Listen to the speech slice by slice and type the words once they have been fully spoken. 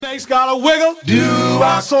Snake's got a wiggle,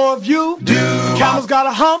 so have you. Camel's got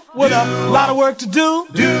a hump with a lot of work to do.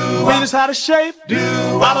 Venus had a shape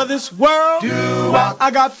out of this world.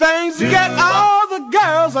 I got things to get all the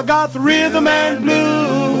girls. I got the rhythm and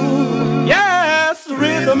blues. Yes, the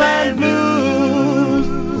rhythm and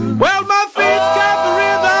blues. Well, my feet's got the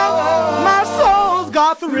rhythm, my soul's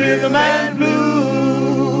got the rhythm and blues.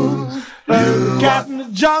 Cat in the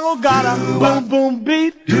jungle got a boom boom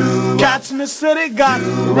beat. Cats in the city got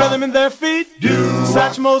rhythm in their feet.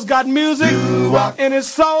 Satchmo's got music in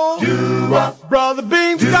his soul. Brother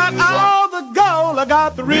Beam's got all the gold. I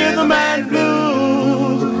got the rhythm and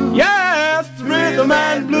blues. Yes, the rhythm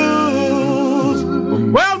and blues.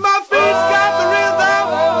 Well, my feet's got the rhythm,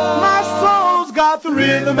 my soul's got the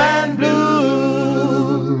rhythm and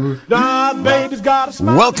blues. The baby's got a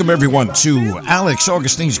smile. Welcome everyone to Alex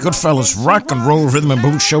Augustine's Goodfellas Rock and Roll Rhythm and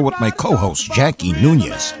Blues show with my co-host Jackie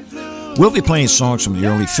Nunez. We'll be playing songs from the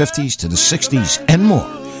early 50s to the 60s and more.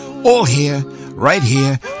 All here,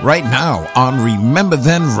 right now on Remember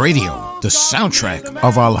Then Radio, the soundtrack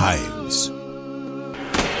of our lives.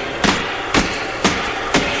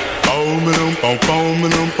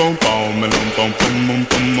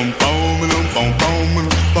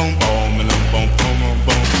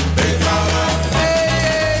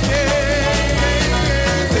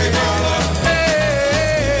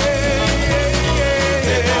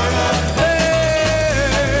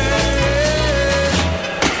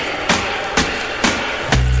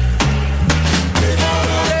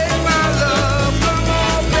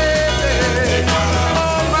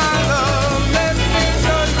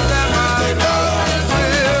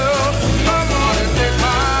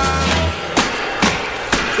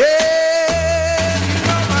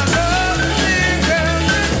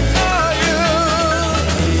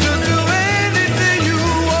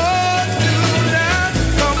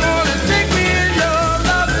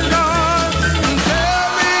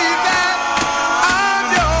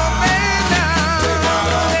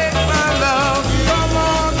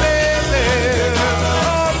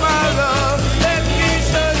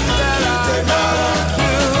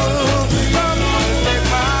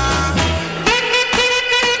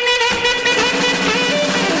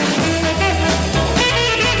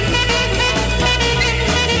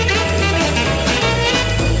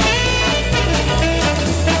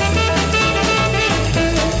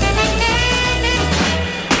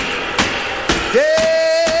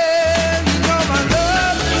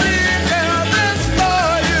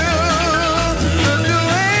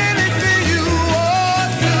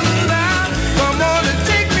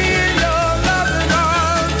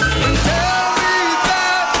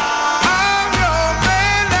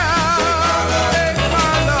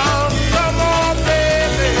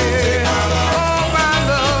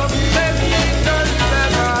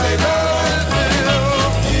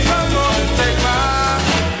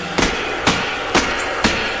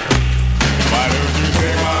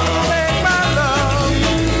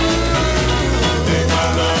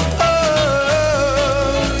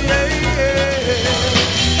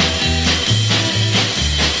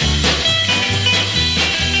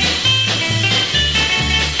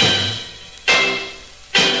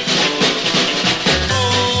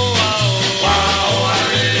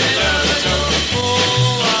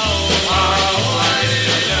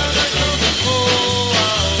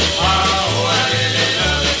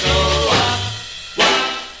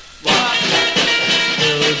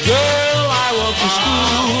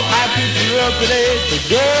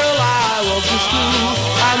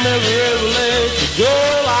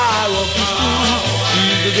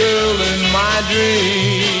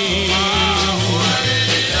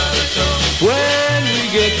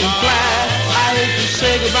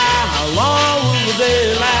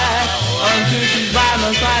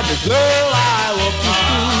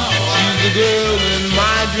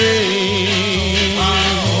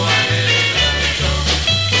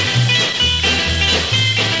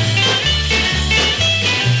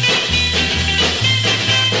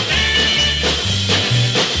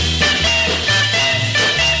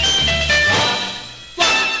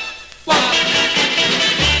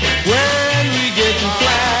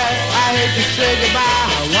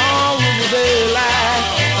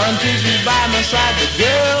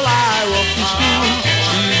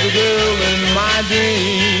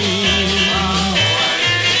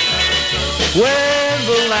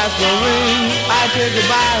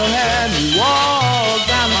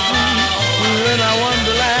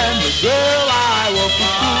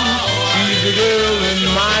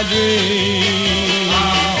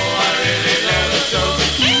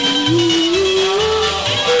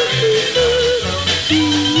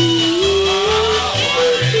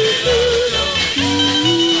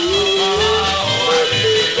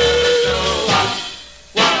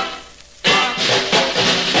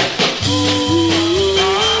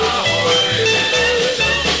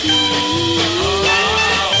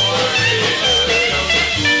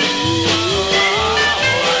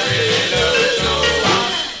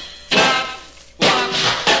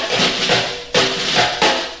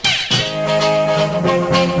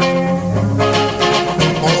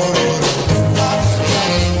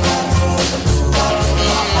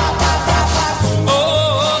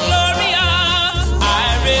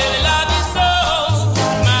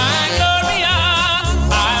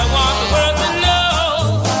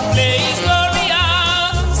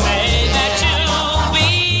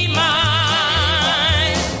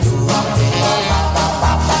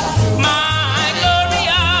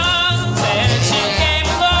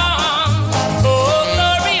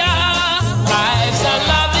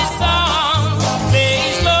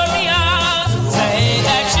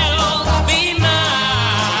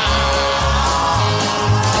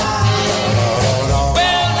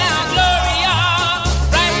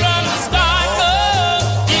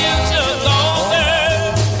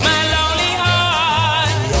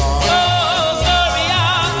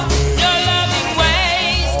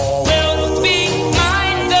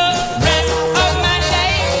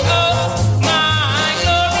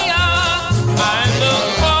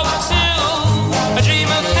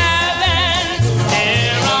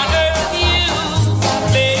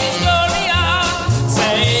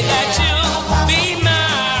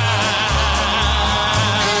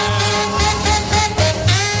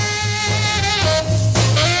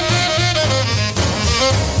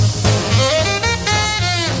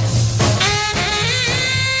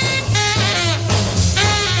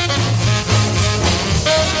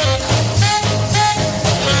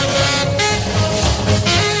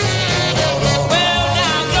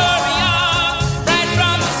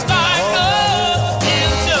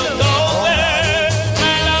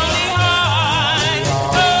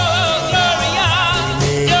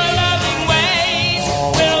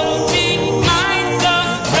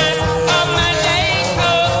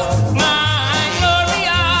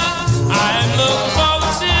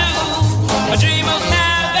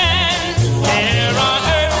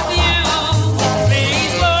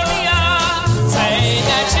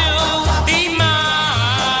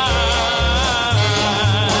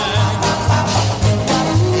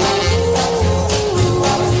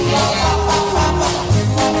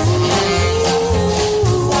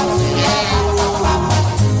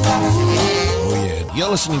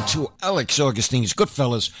 listening to Alex Augustine's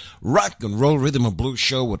Goodfellas Rock and Roll Rhythm and Blues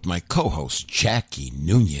show with my co-host, Jackie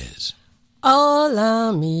Nunez.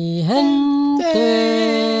 Hola, mi gente.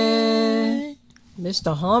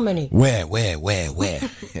 Mr. Harmony. Where?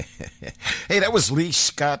 Hey, that was Lee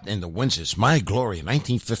Scott and the Windsors, My Glory,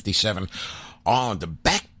 1957, on the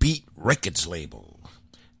Backbeat Records label.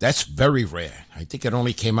 That's very rare. I think it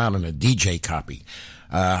only came out in a DJ copy.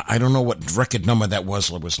 I don't know what record number that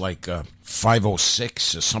was. It was like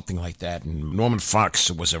 506 or something like that. And Norman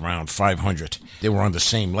Fox was around 500. They were on the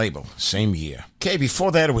same label, same year. Okay,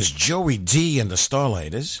 before that it was Joey D and the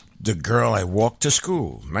Starlighters. The Girl I Walked to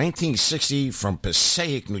School, 1960, from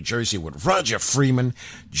Passaic, New Jersey, with Roger Freeman,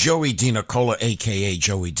 Joey D. Nicola, a.k.a.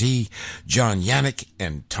 Joey D., John Yannick,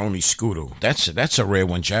 and Tony Scudo. That's a rare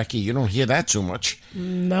one, Jackie. You don't hear that too much.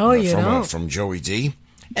 No, you don't. From Joey D.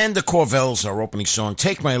 And the Corvells, our opening song,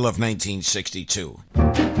 Take My Love, 1962.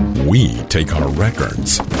 We take our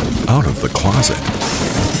records out of the closet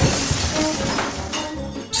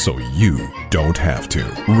so you don't have to.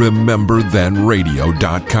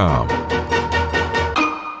 RememberThenRadio.com.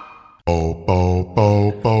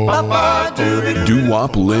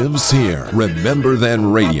 Doo-wop lives here.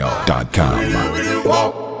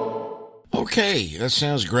 RememberThenRadio.com. Okay, that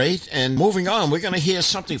sounds great. And moving on, we're going to hear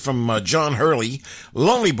something from John Hurley,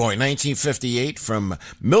 Lonely Boy, 1958, from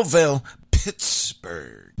Millville,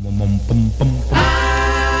 Pittsburgh.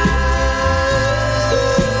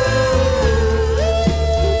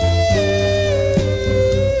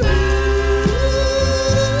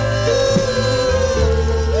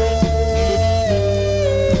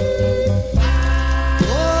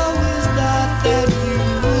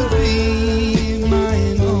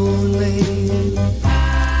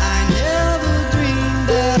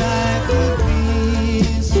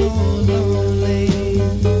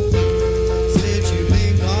 Said you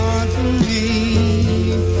been gone from me.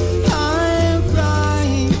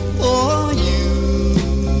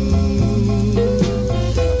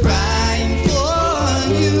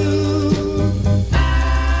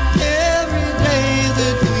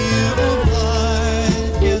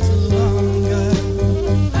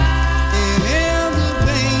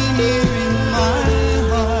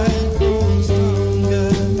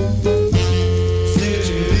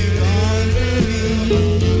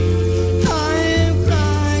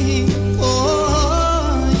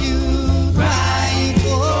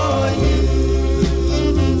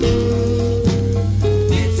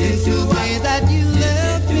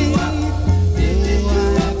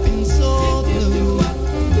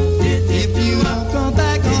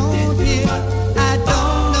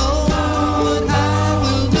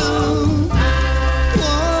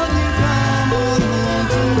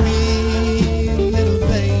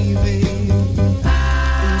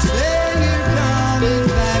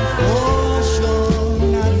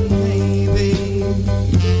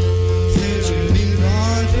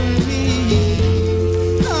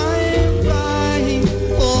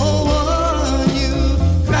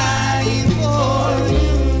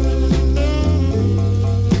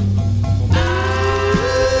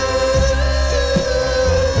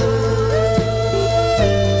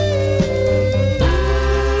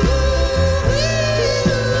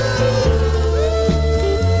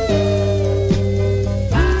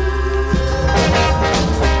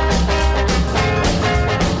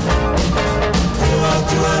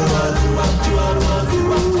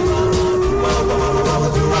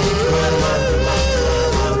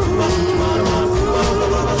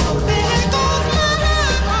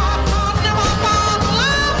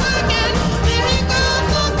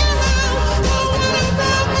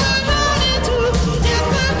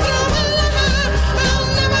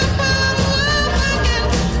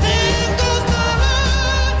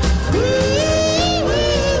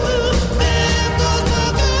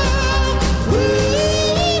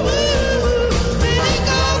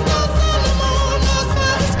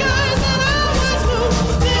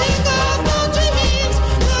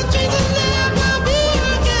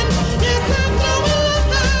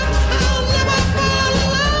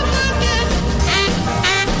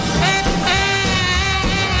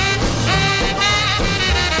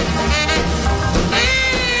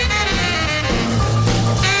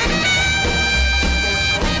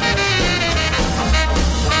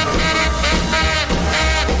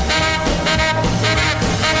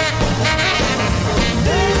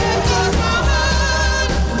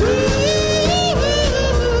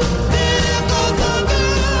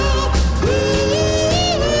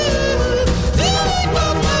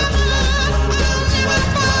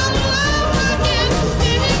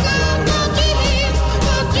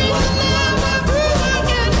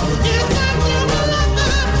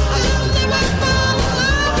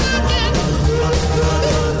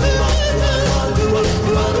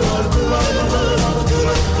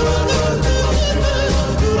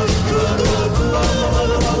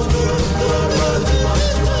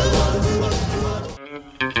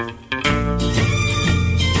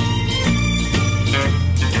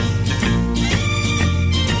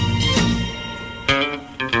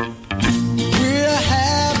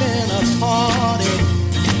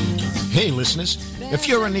 listeners, if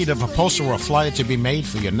you're in need of a poster or flyer to be made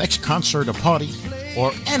for your next concert or party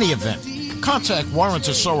or any event, contact Warren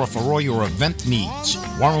Tesoro for all your event needs.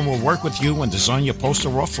 Warren will work with you and design your poster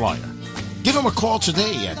or flyer. Give him a call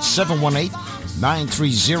today at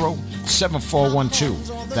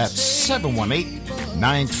 718-930-7412. That's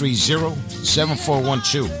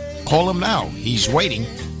 718-930-7412. Call him now. He's waiting.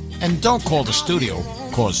 And don't call the studio,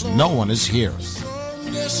 because no one is here.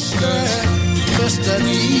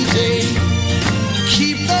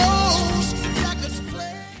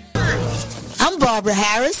 I'm Barbara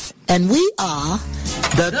Harris, and we are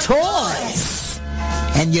The Toys.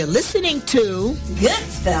 And you're listening to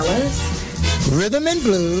Goodfellas Rhythm and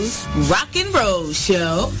Blues Rock and Roll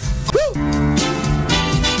Show. Woo!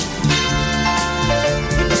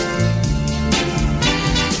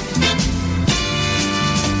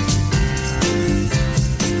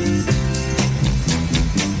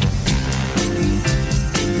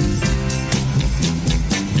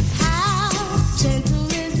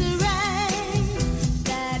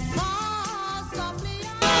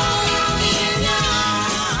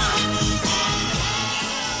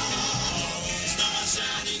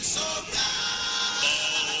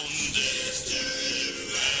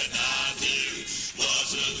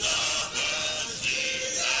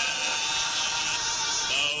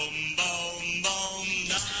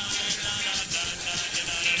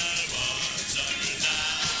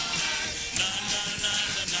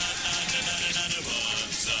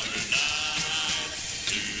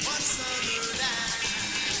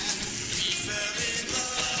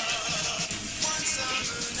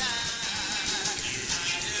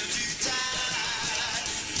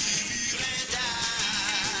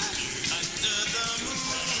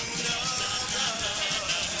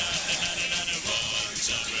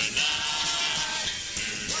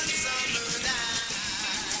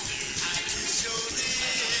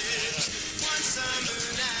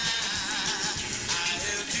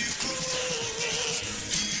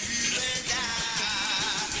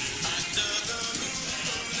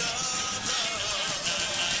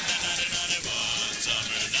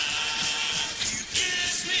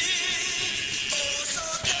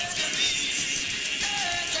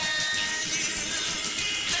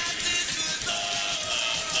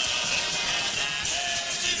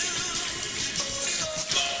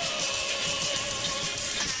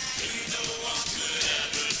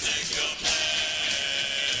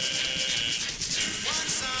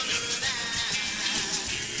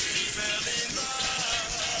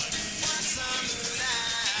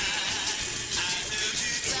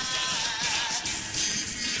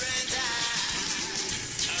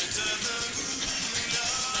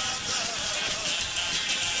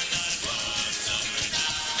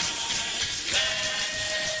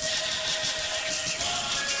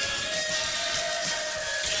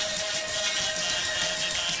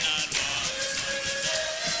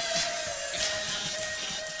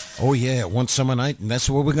 Oh, yeah, one summer night, and that's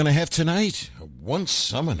what we're going to have tonight. One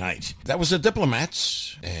summer night. That was the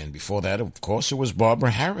Diplomats, and before that, of course, it was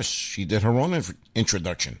Barbara Harris. She did her own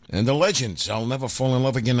introduction. And the Legends, I'll Never Fall in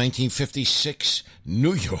Love Again, 1956,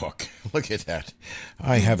 New York. Look at that.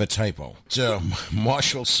 I have a typo. It's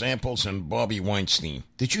Marshall Samples and Bobby Weinstein.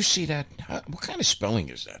 Did you see that? What kind of spelling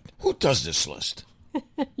is that? Who does this list?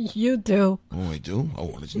 You do. Oh, I do?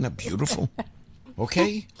 Oh, isn't that beautiful?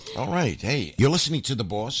 Okay? All right. Hey, you're listening to The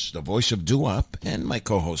Boss, the voice of doo-wop, and my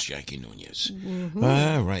co-host, Jackie Nunez. Mm-hmm.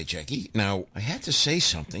 All right, Jackie. Now, I had to say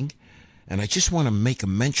something, and I just want to make a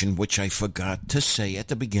mention which I forgot to say at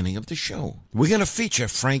the beginning of the show. We're going to feature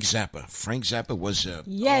Frank Zappa. Frank Zappa was a...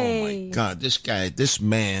 Yay! Oh, my God. This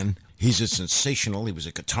man... He's a sensational. He was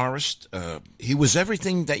a guitarist. He was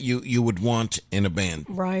everything that you would want in a band.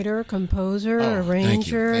 Writer, composer,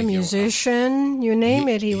 arranger, thank you. Musician, you name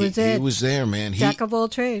it, he was it. He was there, man. Jack of all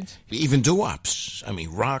trades. Even doo-wops. I mean,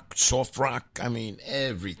 rock, soft rock. I mean,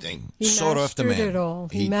 everything. He sort of the man. It all.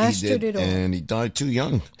 He mastered it all. And he died too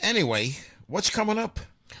young. Anyway, what's coming up,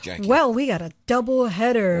 Jackie? Well, we got a double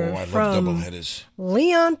header from double headers.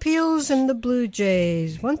 Leon Peels and the Blue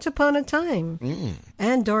Jays, Once Upon a Time,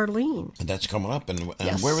 and Darlene. And that's coming up. And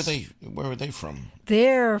yes. Where are they from?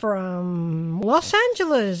 They're from Los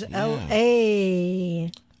Angeles,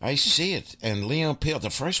 L.A. I see it. And Leon Peel, the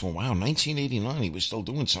first one, wow, 1989, he was still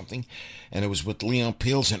doing something. And it was with Leon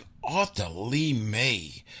Peels and Arthur Lee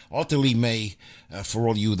May. Arthur Lee May, for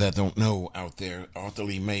all you that don't know out there, Arthur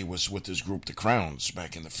Lee May was with his group, The Crowns,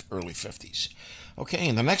 back in the early 50s. Okay,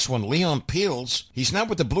 and the next one, Leon Peels. He's not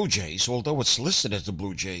with the Blue Jays, although it's listed as the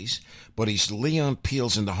Blue Jays, but he's Leon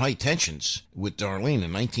Peels in the High Tensions with Darlene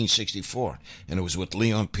in 1964, and it was with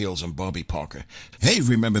Leon Peels and Bobby Parker. Hey,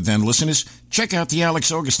 remember then, listeners, check out the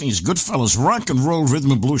Alex Augustine's Goodfellas Rock and Roll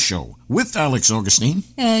Rhythm and Blues Show with Alex Augustine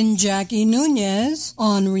and Jackie Nunez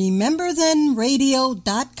on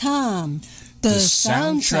RememberThenRadio.com, the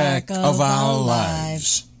soundtrack of our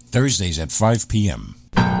lives. Thursdays at 5 p.m.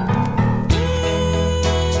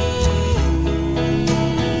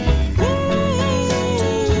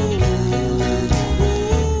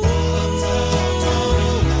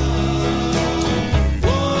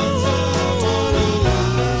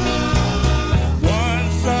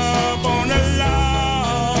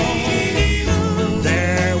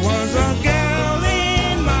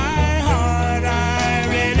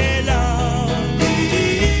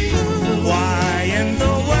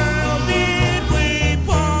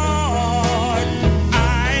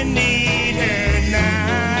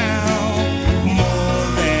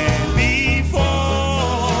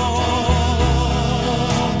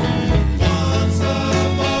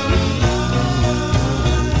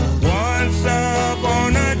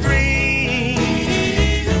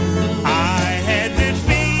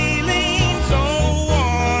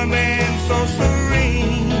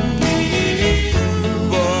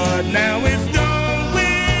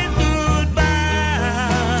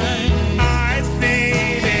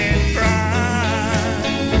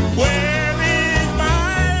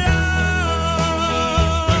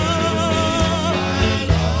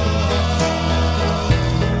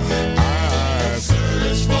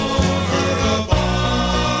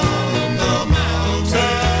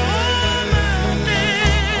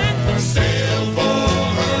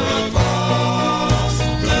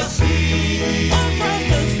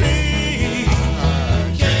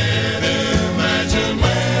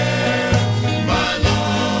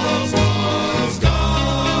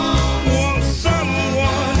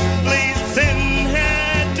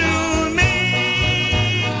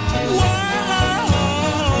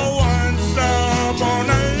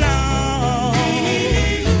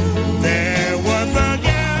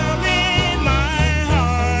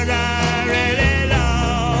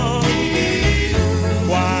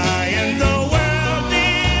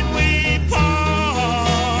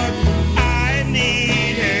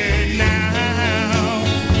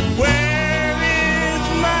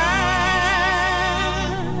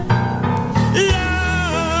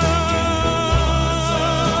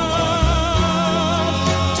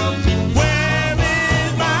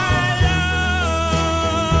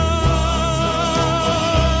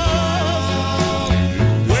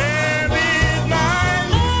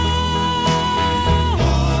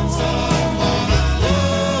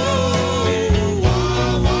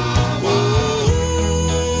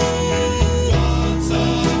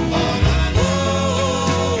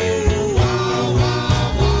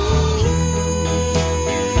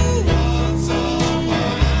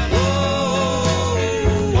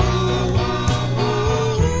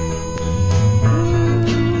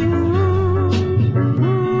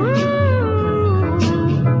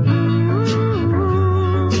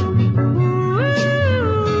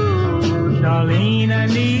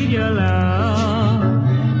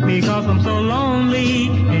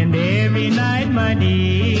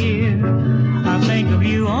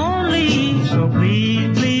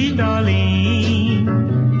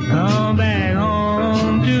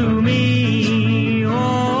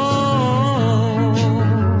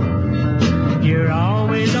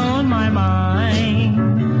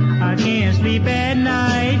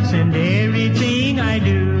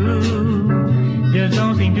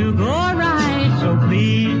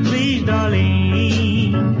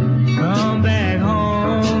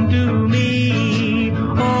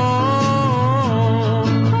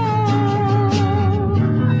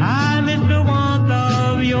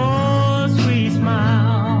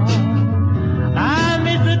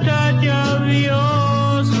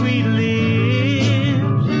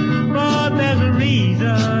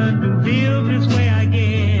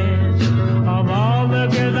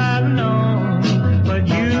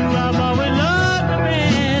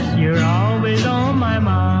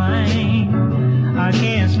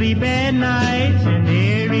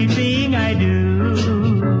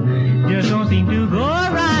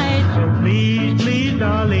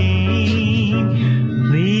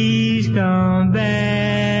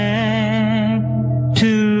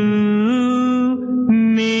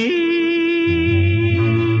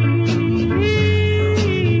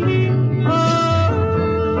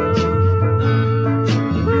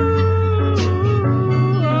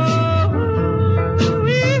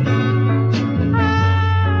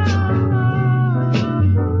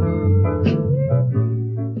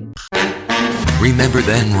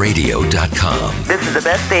 RnRNradio.com. This is the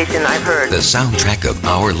best station I've heard. The soundtrack of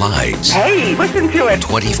our lives. Hey, listen to it.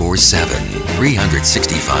 24/7,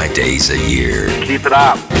 365 days a year. Keep it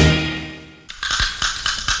up.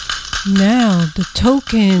 Now, the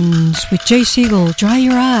Tokens with Jay Siegel. Dry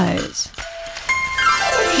your eyes.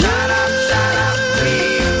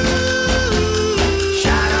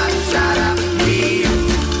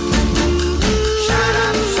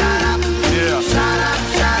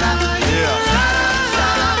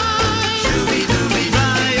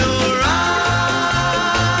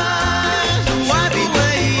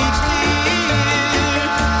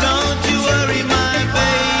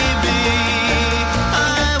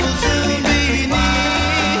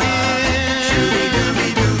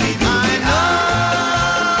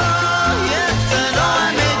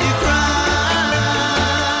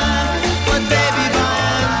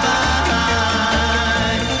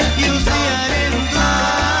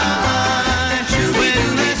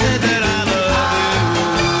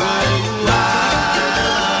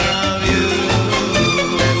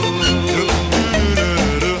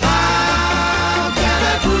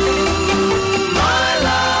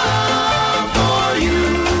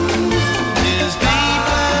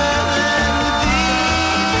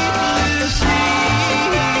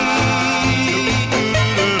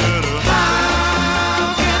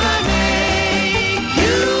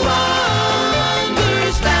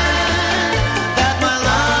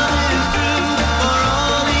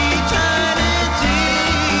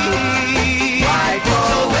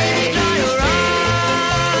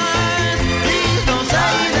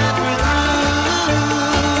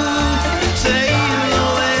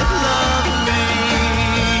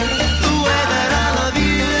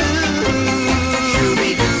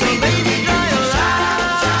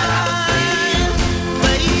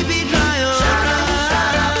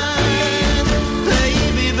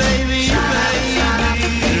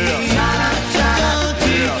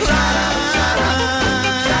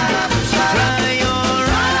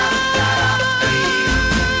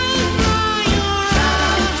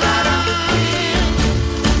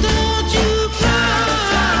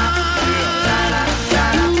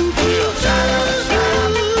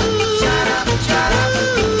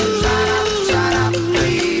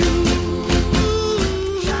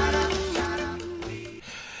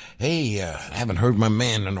 Heard my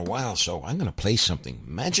man in a while, so I'm going to play something.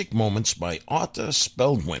 Magic Moments by Arthur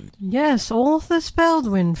Speldwin. Yes, Arthur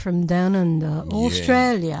Speldwin from down under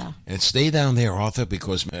Australia. And stay down there, Arthur,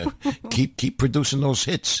 because keep producing those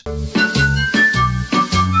hits.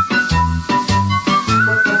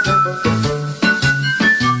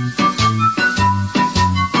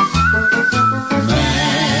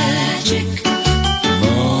 Magic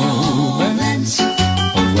moments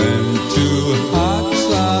when two hearts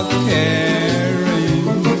are caring.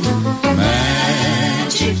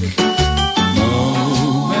 Magic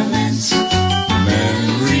moments,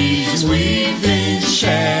 memories we've been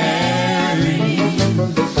sharing.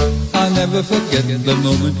 I'll never forget the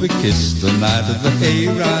moment we kissed the night of the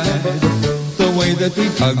hayride. The way that we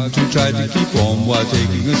hugged to try to keep warm while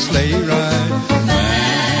taking a sleigh ride.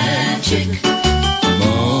 Magic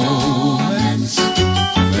moments,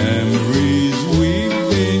 memories we've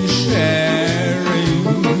been sharing.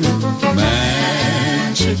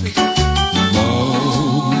 Magic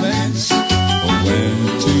moments when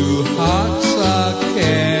two hearts are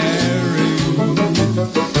caring.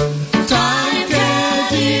 Time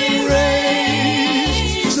can't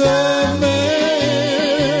erase the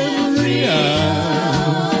memory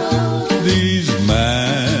of these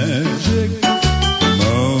magic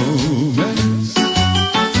moments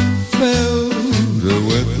filled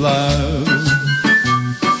with love.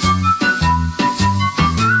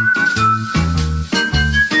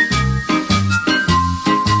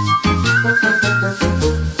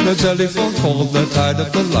 The telephone called that tied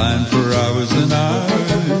up the line for hours and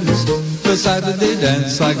hours. The Saturday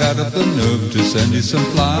dance, I got up the nerve to send you some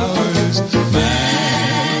flowers.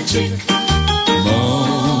 Magic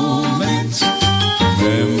moments,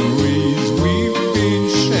 memories we've been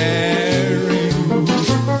sharing.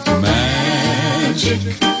 Magic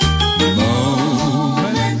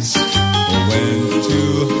moments when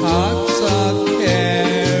two hearts are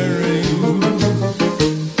caring.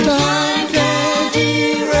 Time can't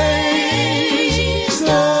erase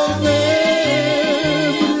the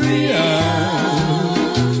memory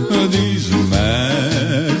of these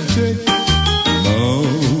magic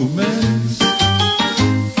moments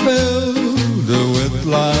filled with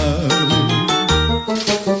love.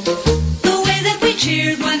 The way that we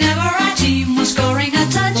cheered whenever our team was scoring a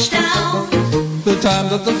touchdown. The time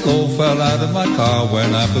that the floor fell out of my car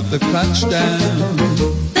when I put the clutch down.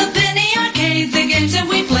 The penny arcade, the games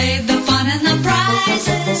the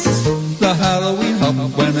prizes. The Halloween hop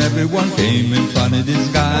when everyone came in funny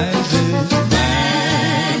disguises.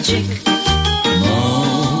 Magic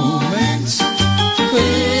moments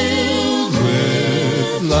filled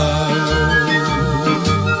with love.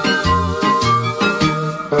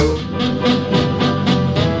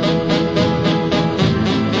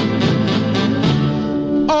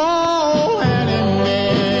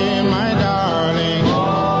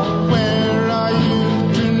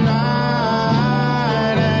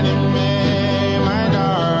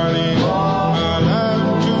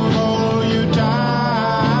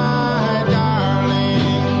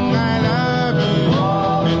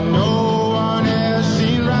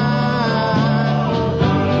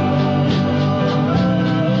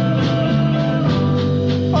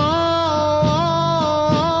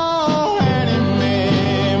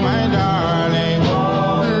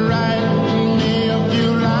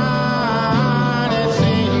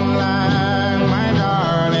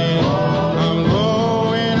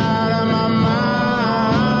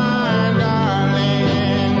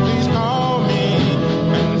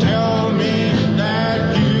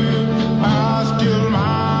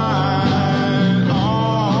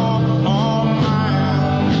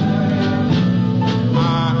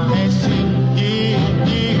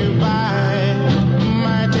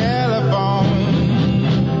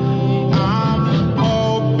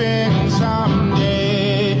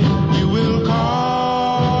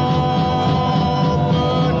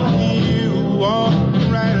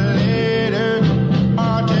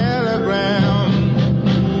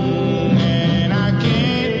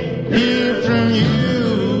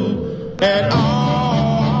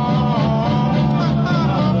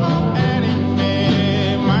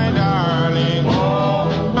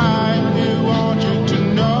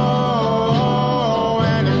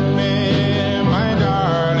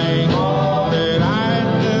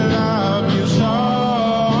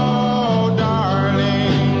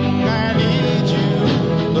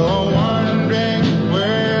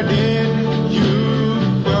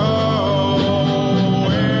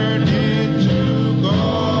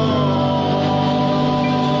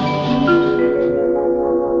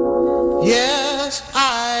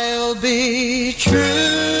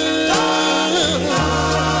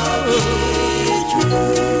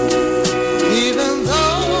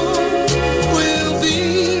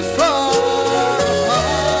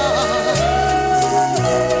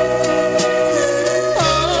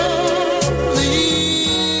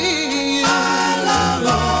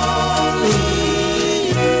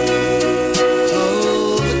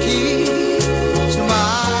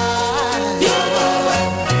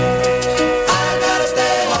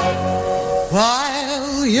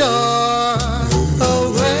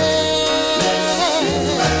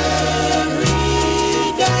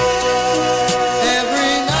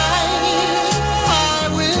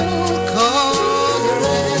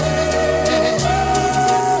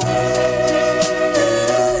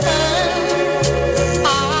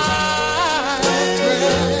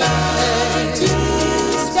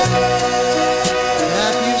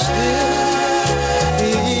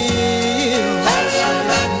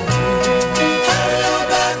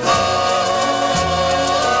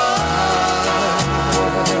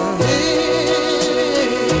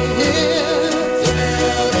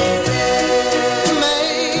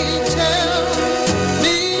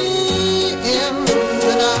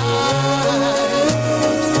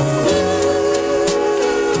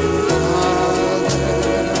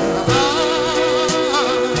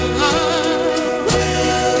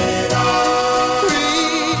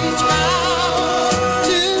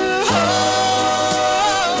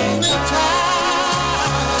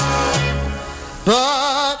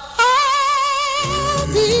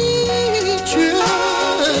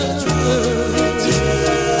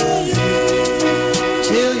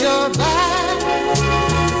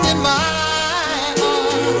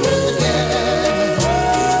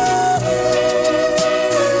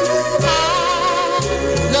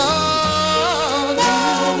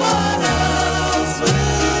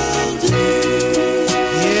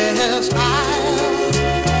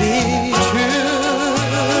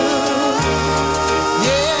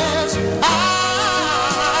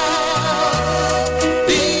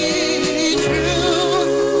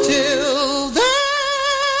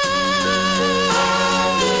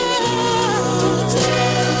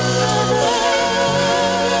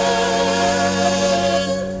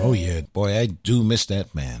 I do miss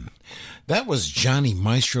that man. That was Johnny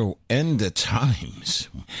Maestro and the Times.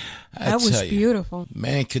 That was beautiful.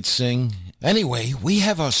 Man could sing. Anyway, we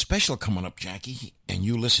have our special coming up, Jackie, and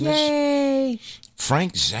you listeners. Yay! he?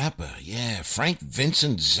 Frank Zappa, yeah, Frank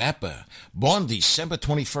Vincent Zappa. Born December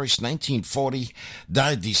 21st, 1940,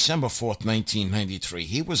 died December 4th, 1993.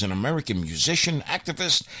 He was an American musician,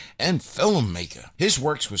 activist, and filmmaker. His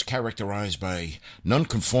works was characterized by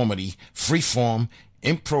nonconformity, freeform,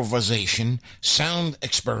 improvisation, sound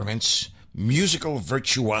experiments, musical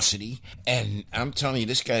virtuosity, and I'm telling you,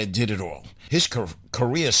 this guy did it all. His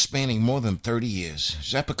career spanning more than 30 years.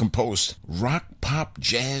 Zappa composed rock, pop,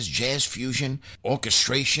 jazz fusion,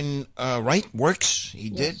 orchestration, works he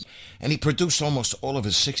did. And he produced almost all of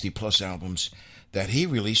his 60-plus albums that he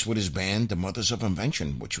released with his band, The Mothers of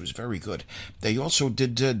Invention, which was very good. They also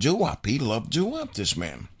did doo-wop. He loved doo-wop, this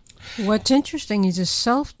man. What's interesting, he's a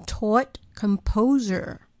self-taught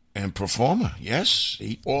composer. And performer, yes,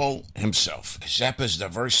 he all himself. Zappa's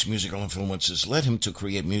diverse musical influences led him to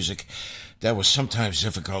create music that was sometimes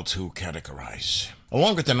difficult to categorize.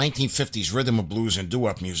 Along with the 1950s rhythm and blues and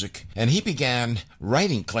doo-wop music, and he began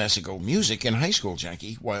writing classical music in high school,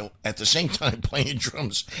 Jackie, while at the same time playing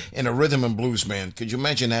drums in a rhythm and blues band. Could you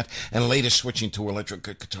imagine that? And later switching to electric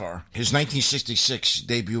guitar. His 1966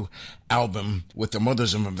 debut album with the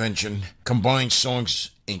Mothers of Invention combined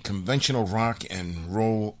songs in conventional rock and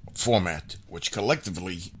roll format, which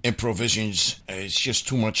collectively improvisations is just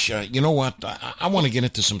too much. You know what? I want to get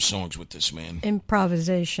into some songs with this man.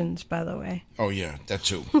 Improvisations, by the way. Oh, yeah, that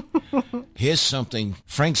too. Here's something.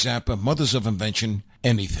 Frank Zappa, Mothers of Invention,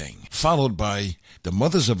 Anything. Followed by the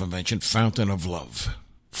Mothers of Invention, Fountain of Love.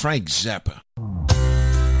 Frank Zappa.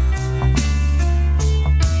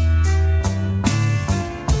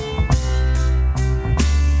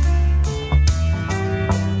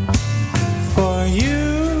 For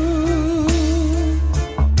you,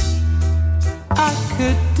 I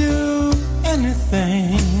could do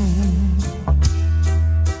anything.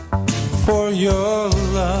 For your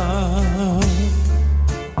love,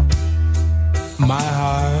 my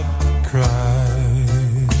heart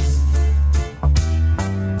cries.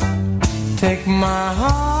 Take my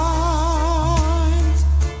heart,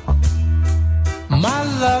 my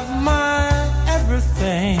love, my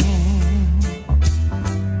everything.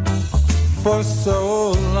 For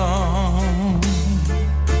so long,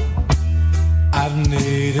 I've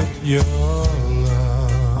needed your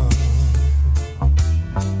love.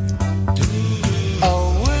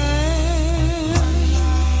 Oh,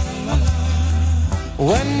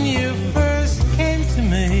 when you first came to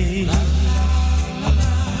me,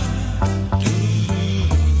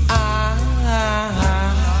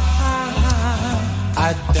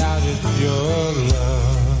 I doubted your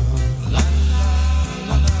love.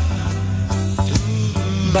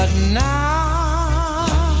 But now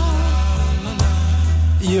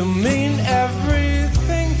you mean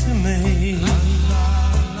everything to me,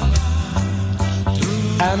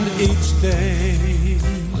 and each day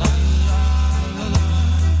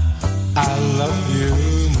I love you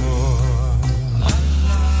more.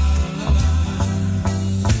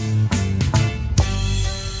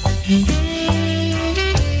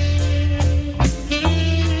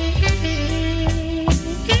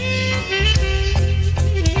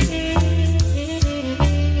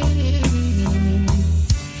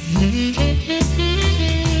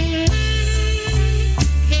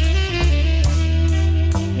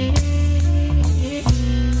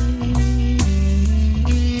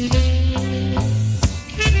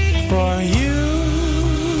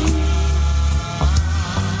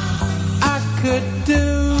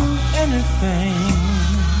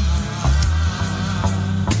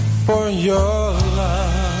 For your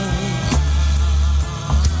love,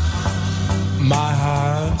 my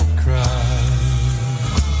heart cries.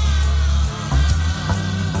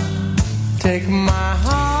 Take my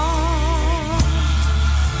heart,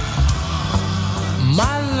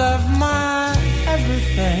 my love, my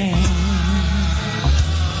everything.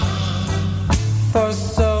 For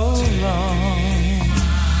so long,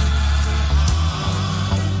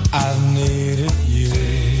 I've needed you.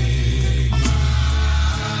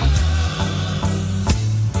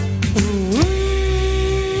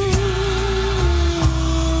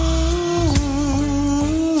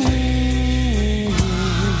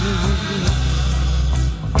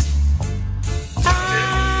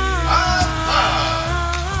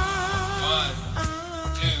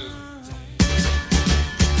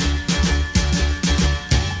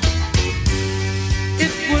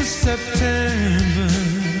 September,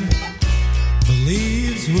 the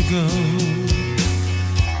leaves will go.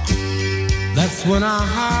 That's when our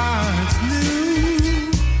hearts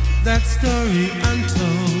knew that story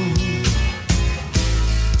untold.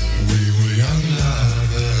 We were young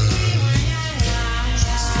lovers,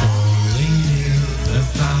 falling near the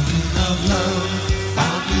fountain of love,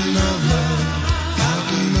 fountain of love.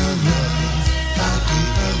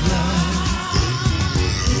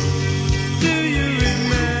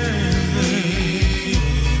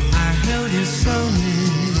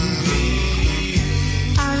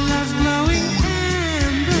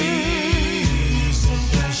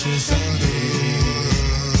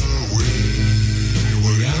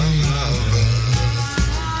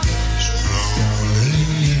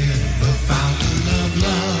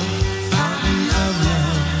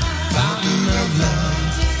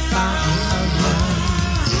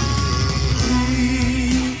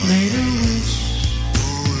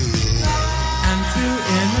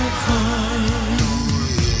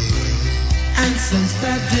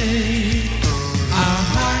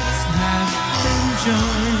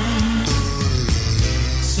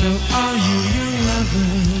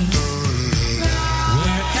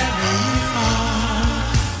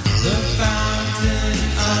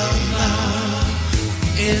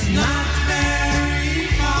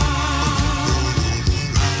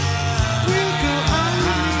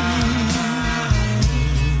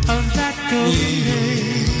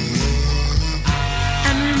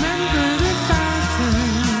 And remember the fountain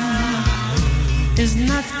is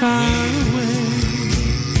not far away.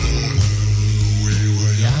 We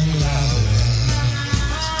were young lovers,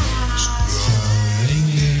 strolling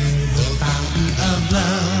near the fountain of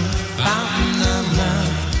love, fountain of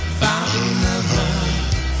love, fountain of love,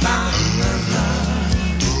 fountain of love.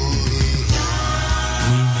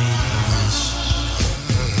 We made a wish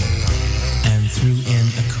and threw in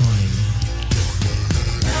a coin,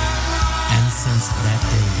 and since that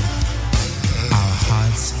day our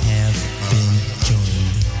hearts have been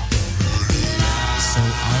joined. So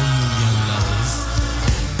all you young lovers,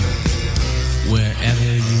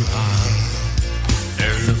 wherever you are,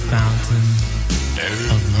 the fountain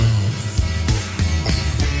of love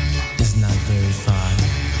is not very far.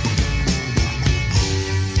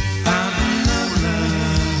 Fountain of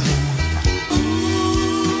love, ooh.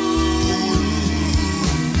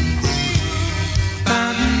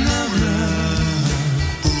 Fountain of love,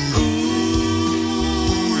 ooh.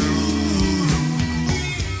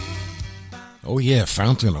 Oh, yeah,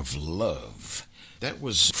 Fountain of Love. That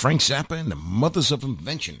was Frank Zappa and the Mothers of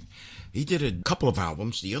Invention. He did a couple of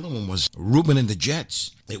albums. The other one was Reuben and the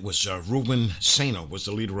Jets. It was Reuben Sano was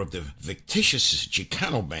the leader of the fictitious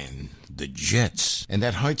Chicano band, the Jets. And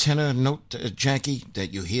that high tenor note, Jackie,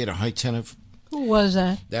 that you hear the high tenor. Who was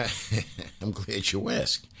that? I'm glad you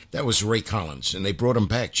asked. That was Ray Collins, and they brought him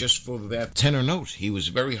back just for that tenor note. He was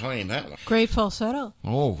very high in that one. Great falsetto.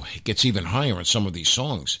 Oh, it gets even higher in some of these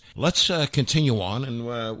songs. Let's continue on, and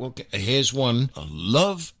here's one,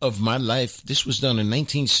 Love of My Life. This was done in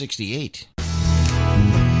 1968.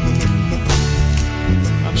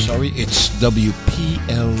 I'm sorry, it's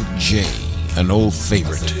WPLJ, an old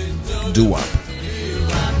favorite, doo-wop.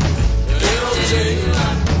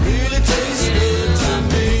 Really tastes good to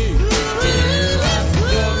me.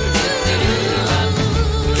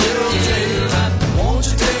 Won't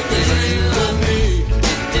you take a drink with me?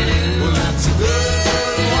 Well, that's a good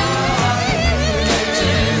wine. Makes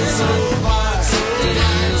your head so fine, so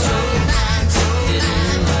fine, so fine, so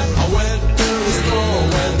fine. I went to the store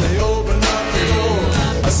when they opened up the door.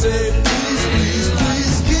 I said, please, please,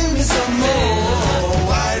 please give me some more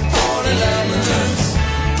white corn and lemon juice.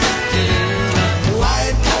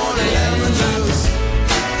 White corn and lemon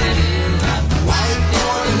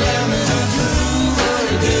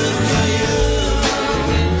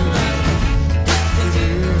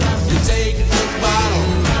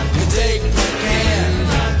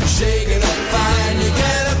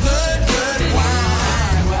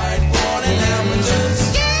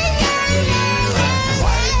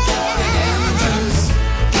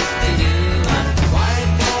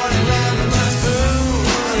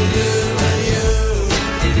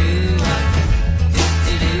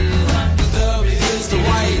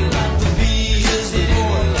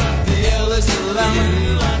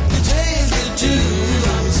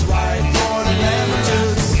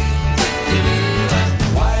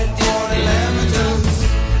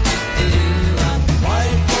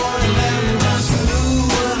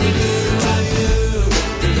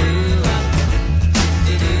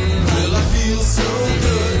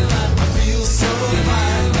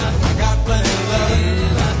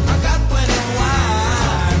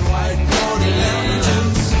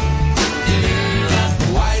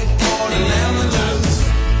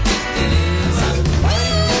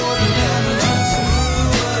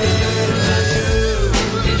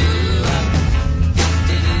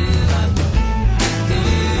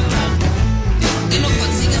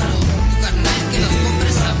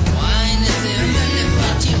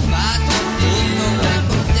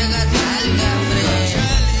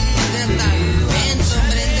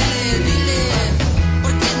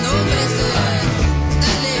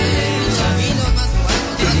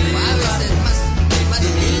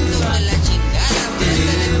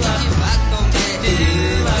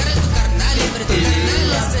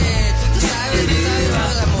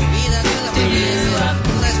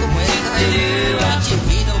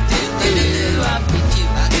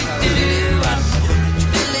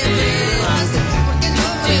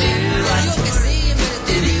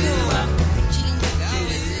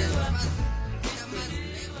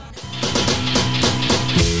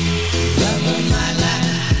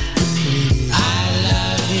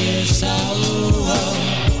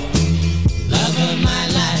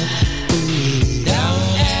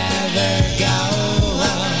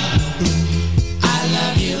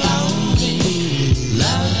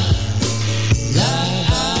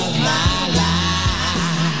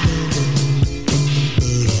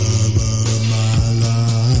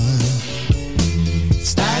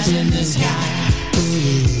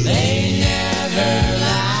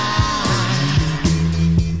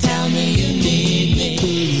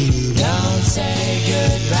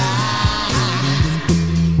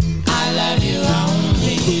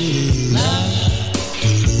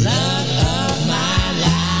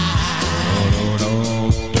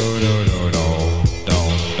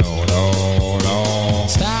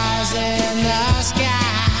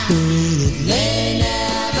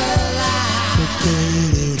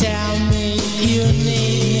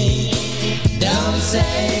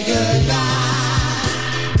say goodbye.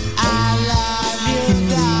 I love you,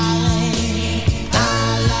 darling. I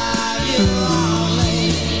love you only.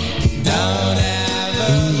 Don't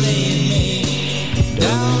ever leave me.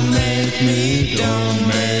 Don't make me, don't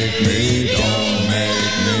make me, don't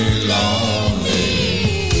make me lonely.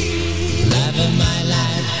 Love of my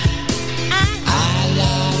life, I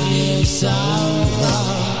love you so.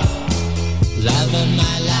 Love of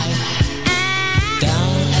my life,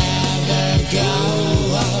 don't ever go.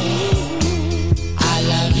 I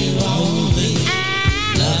love you only.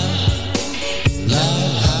 Love,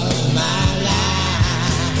 love of my life.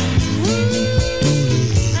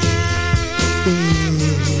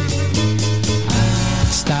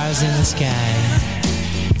 Stars in the sky,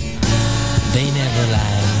 they never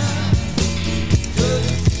lie.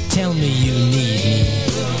 Tell me you need me.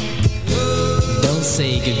 Don't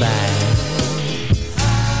say goodbye.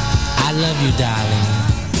 I love you, darling.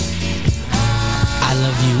 I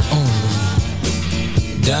love you only.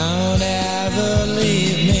 Don't ever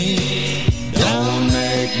leave me. Don't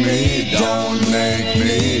make me, don't make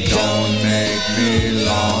me, don't make me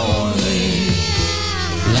lonely.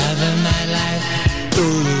 Love of my life,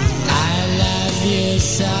 I love you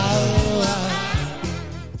so.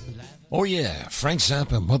 Oh, yeah, Frank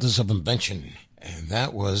Zappa, Mothers of Invention. And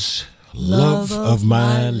that was Love of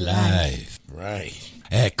My Life. Right.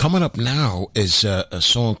 Coming up now is a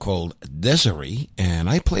song called Desiree, and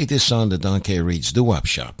I played this on the Don K. Reed's Doo-Wop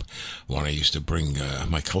Shop when I used to bring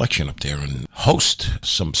my collection up there and host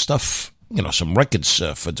some stuff, you know, some records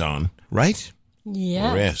for Don, right?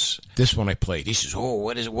 Yeah. Yes. This one I played. He says, "Oh,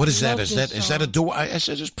 what is that? Is that a Doo-Wop?" I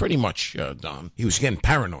said, "It's pretty much Don." He was getting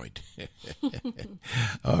paranoid.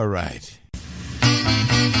 All right.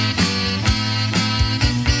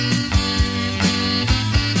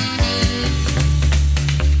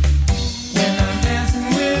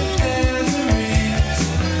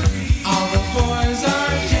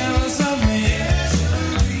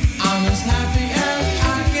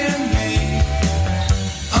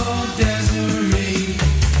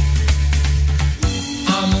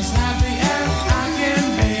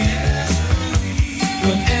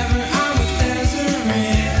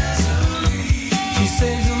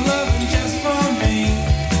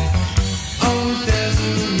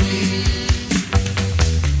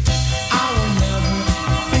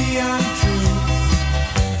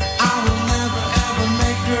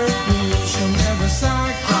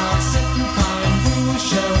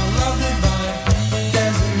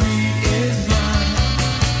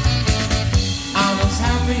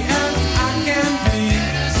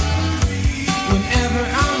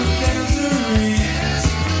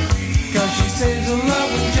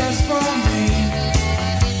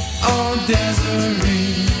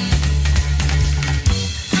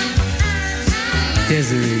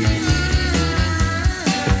 Desiree,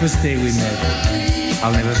 the first day we met,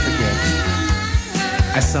 I'll never forget.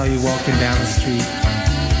 I saw you walking down the street,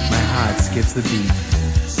 my heart skips the beat.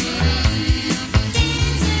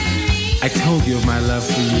 I told you of my love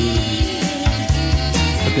for you,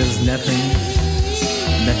 but there was nothing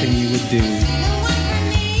you would do.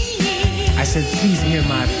 I said, please hear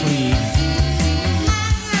my plea,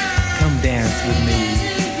 come dance with me.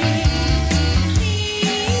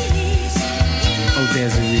 Oh,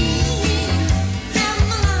 Desiree,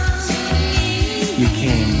 you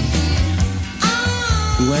came.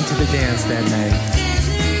 We went to the dance that night.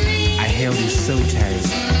 I held you so tight.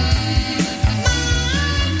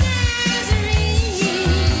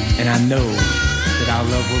 And I know that our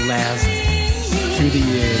love will last through the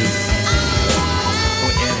years,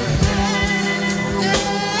 forever.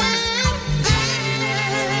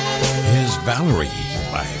 Here's Valerie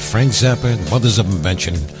by Frank Zappa, Mothers of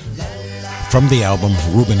Invention, from the album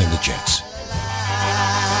Reuben and the Jets.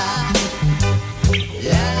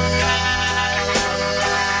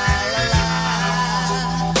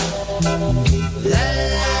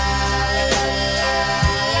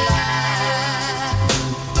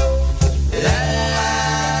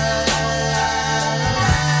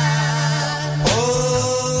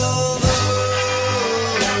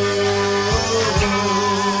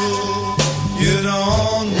 You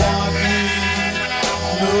don't want me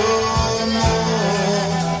no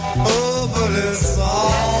more. Oh, but it's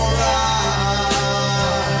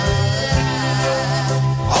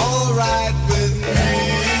alright with me.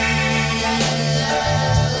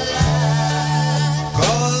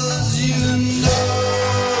 'Cause you know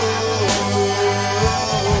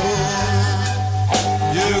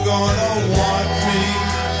you're gonna want me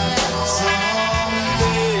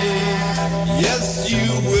someday. Yes, you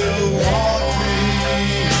will want me,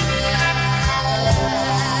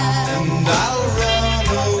 and I'll run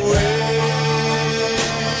away.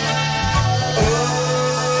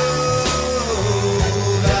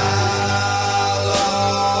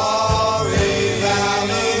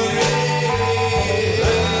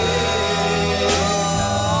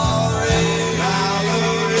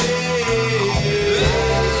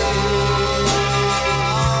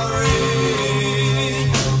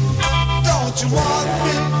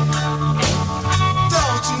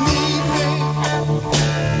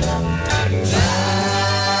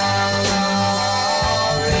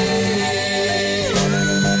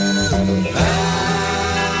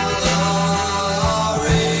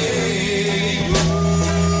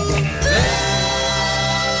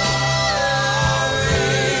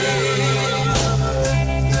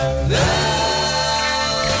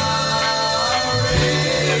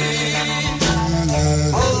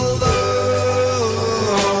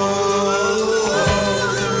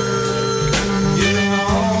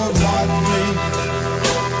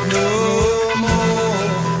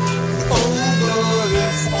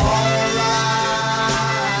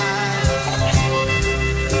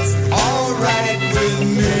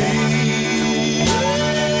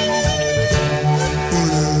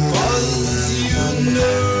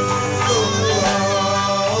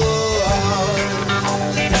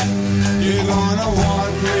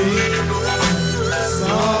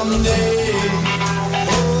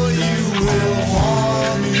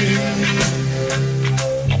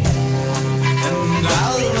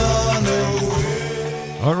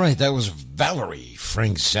 All right, that was Valerie,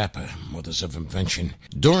 Frank Zappa, Mothers of Invention.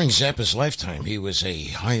 During Zappa's lifetime, he was a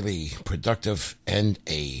highly productive and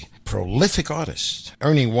a prolific artist,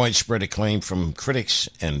 earning widespread acclaim from critics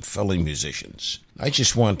and fellow musicians. I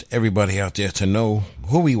just want everybody out there to know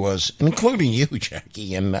who he was, including you,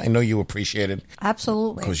 Jackie, and I know you appreciate it.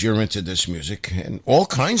 Absolutely. Because you're into this music, and all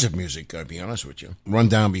kinds of music, I'll be honest with you. Run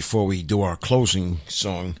down before we do our closing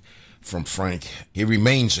song from Frank. He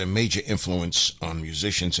remains a major influence on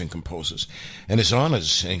musicians and composers, and his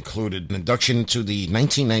honors included an induction to the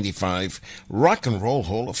 1995 Rock and Roll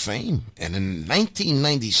Hall of Fame and in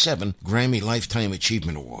 1997 Grammy Lifetime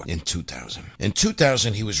Achievement Award in 2000. In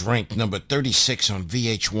 2000, he was ranked number 36 on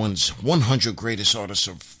VH1's 100 Greatest Artists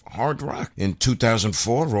of Hard Rock. In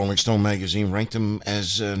 2004, Rolling Stone magazine ranked him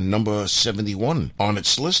as number 71 on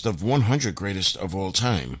its list of 100 greatest of all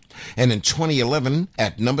time. And in 2011,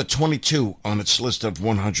 at number 22 on its list of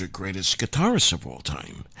 100 greatest guitarists of all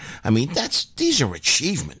time. I mean, these are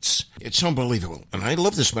achievements. It's unbelievable. And I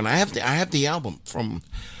love this man. I have the album from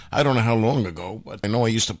I don't know how long ago, but I know I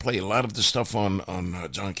used to play a lot of the stuff on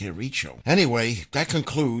John K. Reed Show. Anyway, that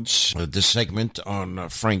concludes this segment on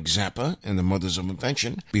Frank Zappa and the Mothers of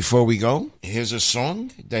Invention. Before we go, here's a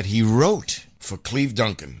song that he wrote for Cleve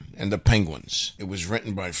Duncan and the Penguins. It was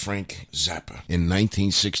written by Frank Zappa in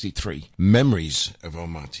 1963. Memories of El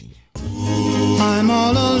Monte. I'm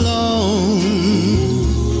all alone,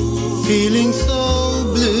 feeling so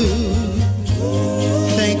blue,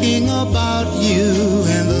 thinking about you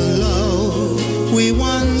and the love we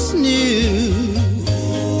once knew.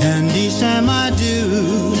 And each time I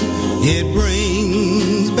do, it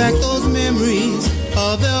brings back those memories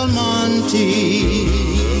of El Monte.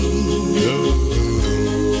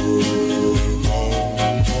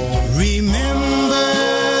 Remember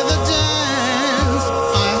the dance,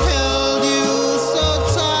 I held you so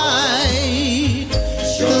tight.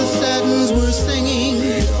 The satins were singing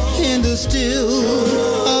in the still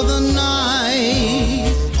of the night.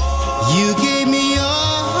 You gave me your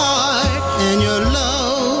heart and your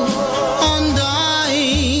love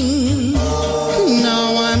undying.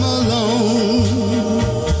 Now I'm alone,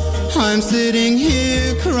 I'm sitting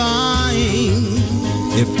here crying.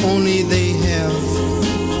 If only they have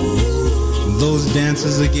those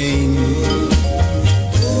dances again,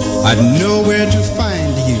 I'd know where to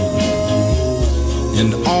find you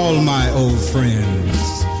and all my old friends.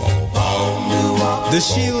 The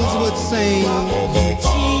Shields would sing, you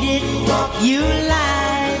cheated, you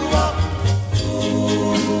lied,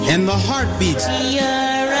 and the Heartbeats,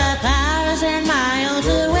 you're 1,000 miles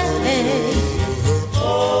away,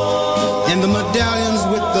 and the Medallions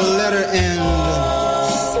with the letter N,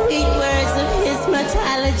 sweet words of his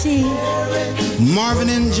mortality, Marvin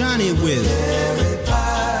and Johnny with,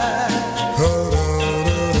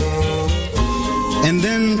 and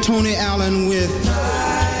then Tony Allen with,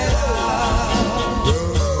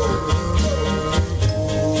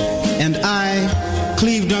 and I,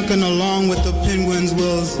 Cleve Duncan, along with the Penguins,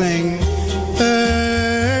 will sing,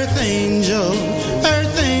 Earth Angel,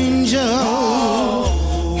 Earth Angel,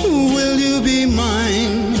 will you be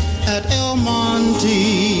mine at El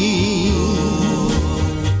Monte?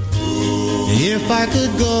 If I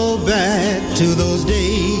could go back to those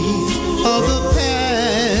days of the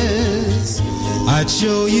past, I'd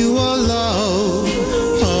show you a love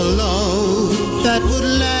that would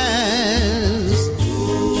last.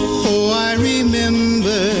 Oh, I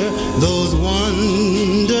remember those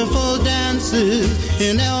wonderful dances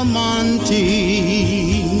in El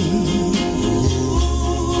Monte.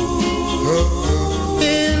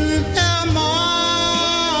 In El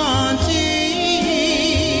Monte,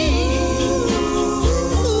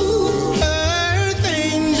 Earth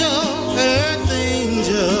Angel, Earth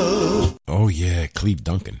Angel. Oh, yeah, Cleve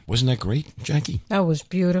Duncan. Wasn't that great, Jackie? That was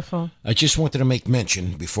beautiful. I just wanted to make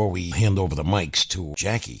mention, before we hand over the mics to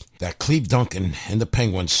Jackie, that Cleve Duncan and the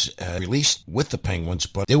Penguins released with the Penguins,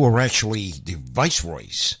 but they were actually the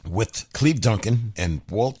Viceroys with Cleve Duncan and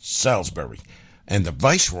Walt Salisbury. And the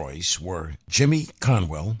Viceroys were Jimmy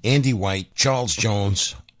Conwell, Andy White, Charles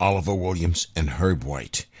Jones, Oliver Williams, and Herb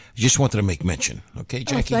White. I just wanted to make mention. Okay,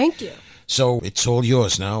 Jackie? Oh, thank you. So it's all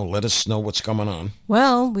yours now. Let us know what's going on.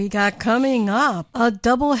 Well, we got coming up a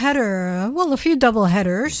doubleheader. Well, a few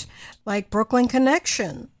doubleheaders like Brooklyn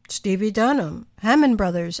Connection, Stevie Dunham, Hammond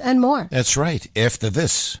Brothers, and more. That's right. After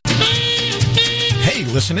this. Hey,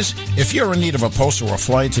 listeners, if you're in need of a poster or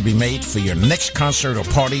flyer to be made for your next concert or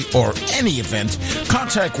party or any event,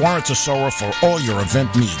 contact Warren Tesoro for all your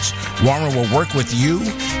event needs. Warren will work with you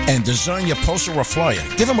and design your poster or flyer.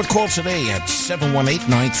 Give him a call today at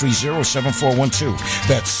 718-930-7412.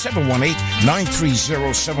 That's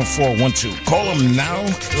 718-930-7412. Call him now.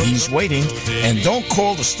 He's waiting. And don't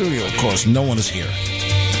call the studio because no one is here.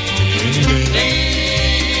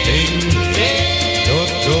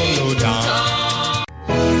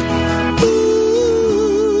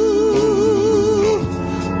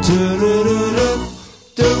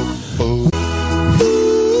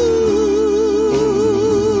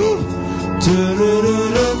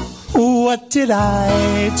 What did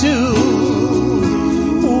I do?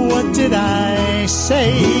 What did I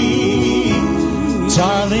say?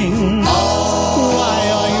 Darling, why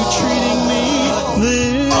are you treating me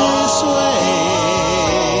this way?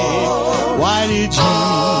 Why did you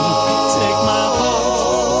take my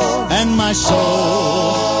heart and my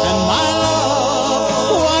soul and my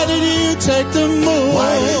love? Why did you take the moon?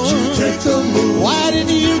 Why did you take the moon? Why did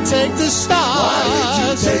you take the stars? Why did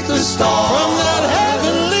you take the stars from that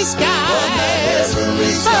heavenly sky?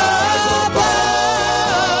 Above,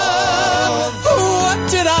 what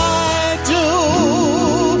did I do?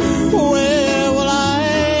 Where will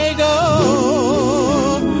I go?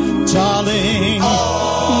 Darling,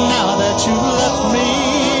 now that you left me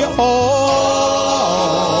all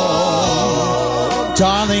alone,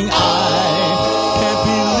 darling, I can't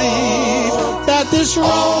believe that this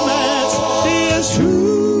romance is true.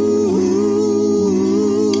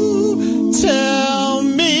 Tell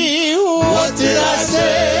me, what did I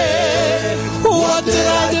say? What did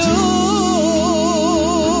I do?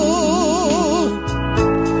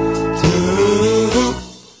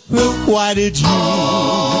 Why did you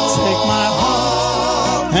take my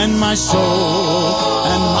heart and my soul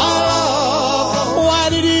and my love? Why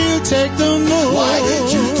did you take the moon? Why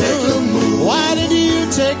did you take the moon? Why did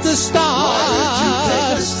you take the stars? Why did you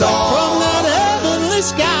take the stars from that heavenly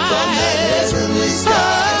sky? From that heavenly sky.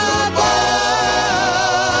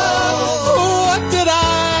 What did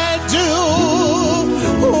I do?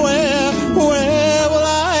 Where will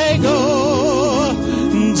I go?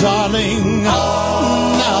 Darling,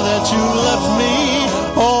 now that you left me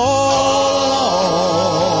all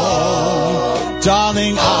alone,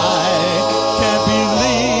 darling, I can't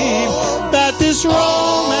believe that this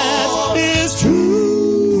romance is true.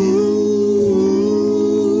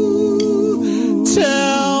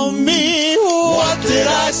 Tell me, what did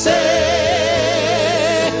I say?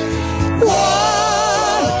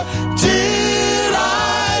 What did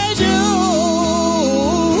I do?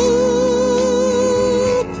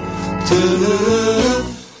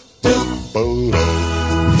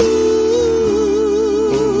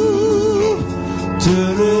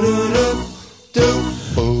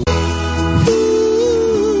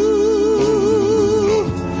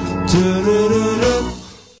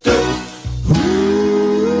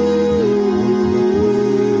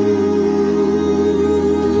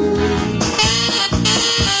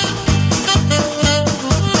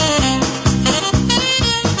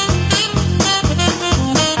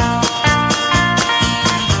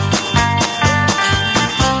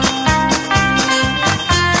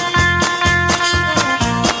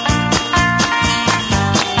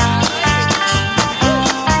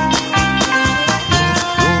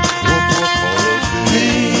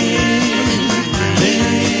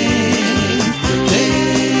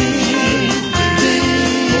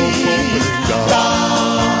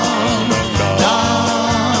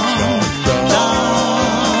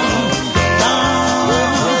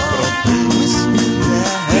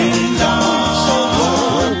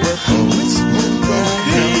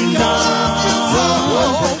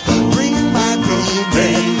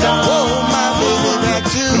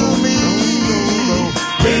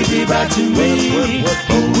 back to me.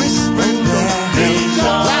 Whispering that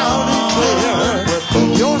loud and clear,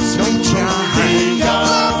 your sweet child.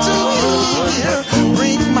 Love to hear,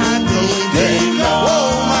 bring my baby,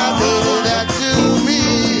 oh my baby, back to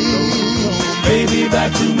me. Baby,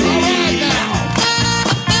 back to me.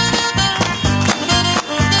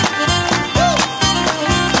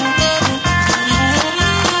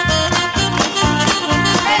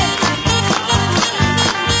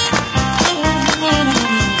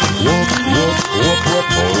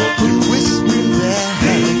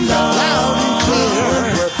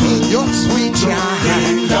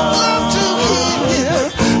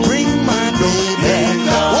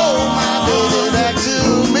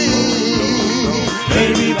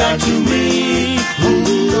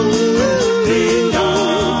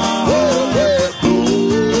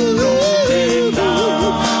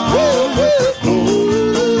 Oh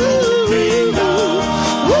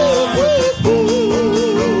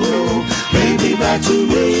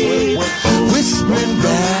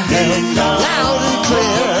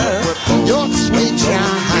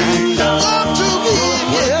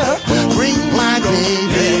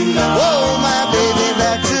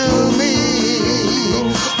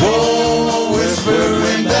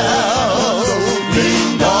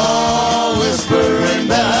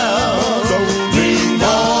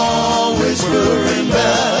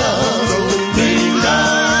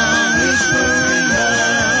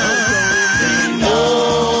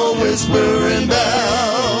whirring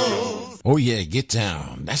bells. Oh yeah, get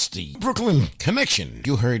down. That's the Brooklyn Connection.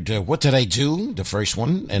 You heard What Did I Do? The first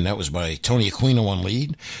one, and that was by Tony Aquino on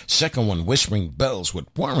lead. Second one, Whispering Bells with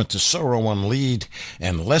Warrant to Sorrow on lead,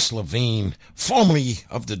 and Les Levine, formerly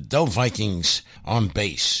of the Del Vikings, on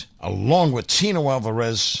bass, along with Tino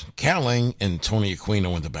Alvarez, Caling, and Tony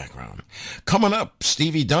Aquino in the background. Coming up,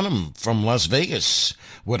 Stevie Dunham from Las Vegas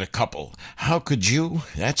with a couple. How Could You?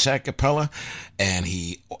 That's a cappella. And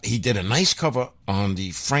he did a nice cover on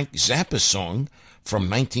the Frank Zappa song from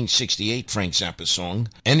 1968, Frank Zappa song,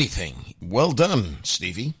 Anything. Well done,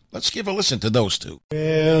 Stevie. Let's give a listen to those two.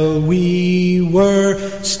 Well, we were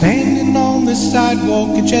standing on the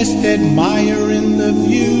sidewalk just admiring the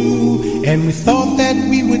view, and we thought that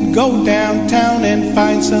we would go downtown and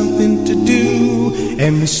find something to do,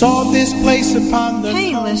 and we saw this place upon the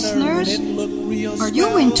Hey, corner, listeners, and it looked real are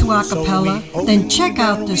you into a cappella? Then check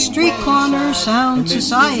out the Street Corner Sound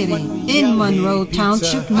Society in Monroe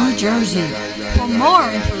Township, New Jersey. For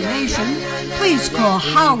more information, please call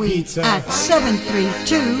Howie at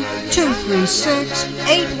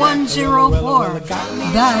 732-236-8104.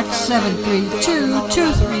 That's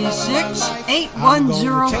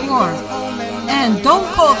 732-236-8104. And don't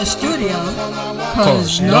call the studio,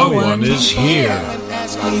 cause no one is here.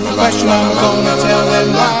 Ask me the question, I'm gonna tell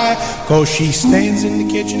them why. Cause she stands in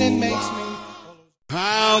the kitchen and makes me.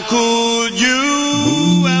 How could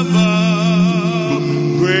you ever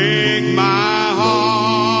break my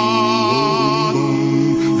heart?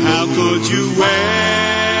 How could you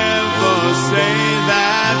ever say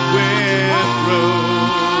that we're through?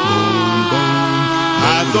 I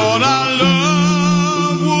thought our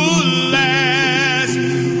love would last,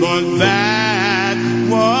 but that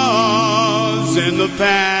was in the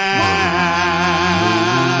past.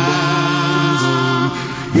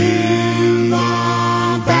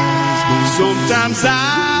 Sometimes I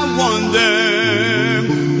wonder,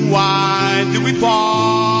 why did we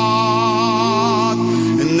part?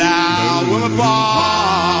 And now we're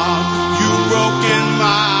apart. You've broken my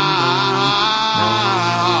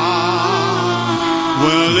heart.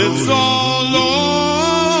 Well, it's all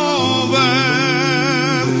over,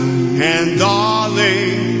 and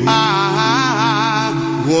darling, I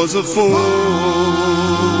was a fool.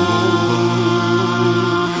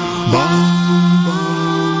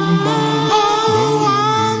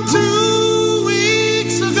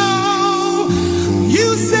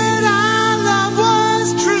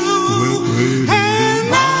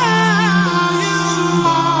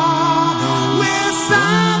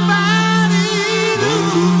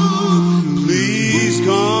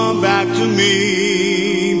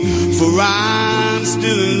 I'm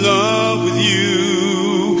still in love with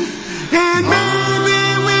you, and maybe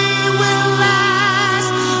we will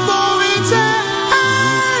last for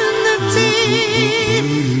eternity.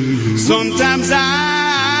 Sometimes I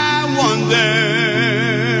wonder,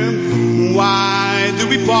 why do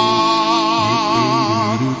we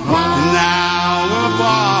part? Now we're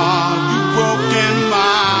apart. You've broken my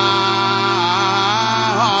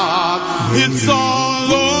heart. It's all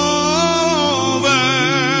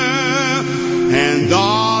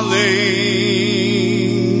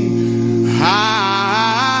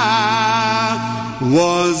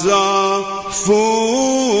was a fool.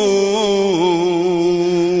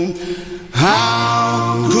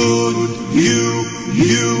 How could you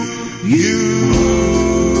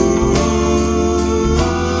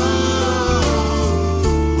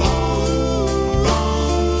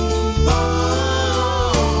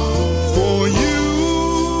for you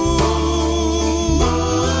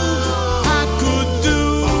I could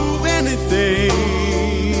do anything.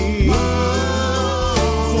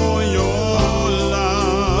 For your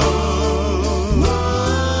love,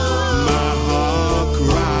 my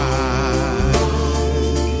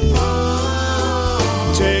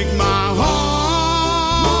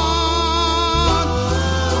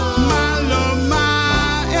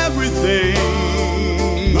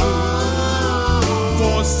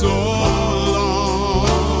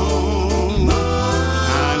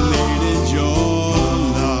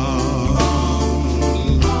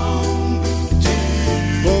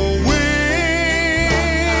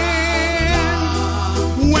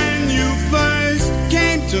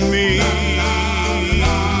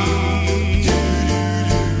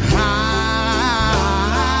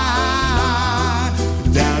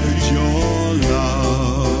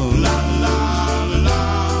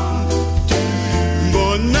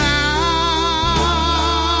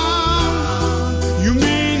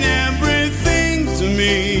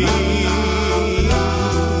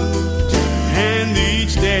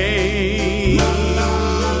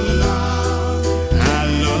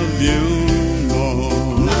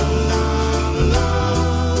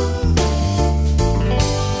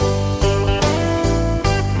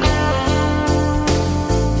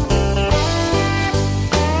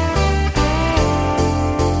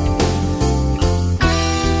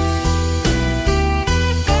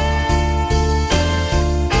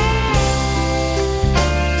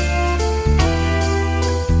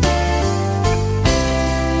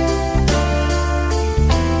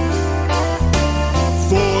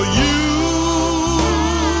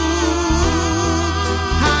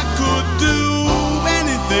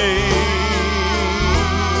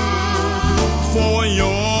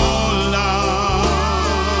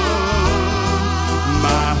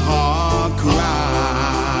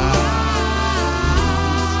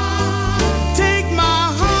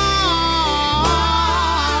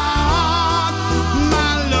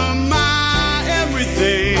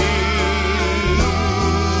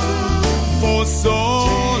for so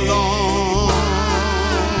long.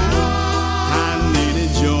 I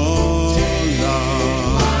needed your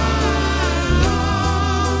love.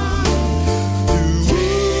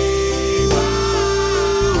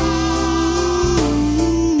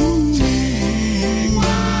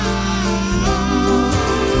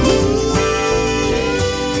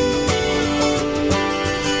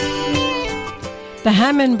 The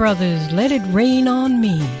Hammond Brothers, Let It Rain on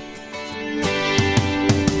Me.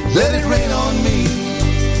 Let it rain on me,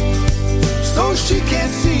 so she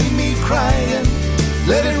can't see me crying.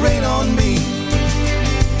 Let it rain on me,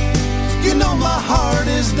 you know my heart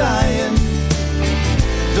is dying.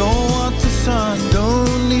 Don't want the sun,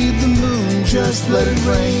 don't need the moon, just let it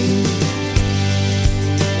rain.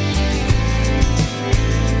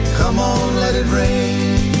 Come on, let it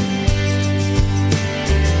rain.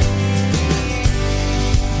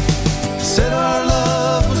 Said our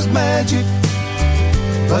love was magic,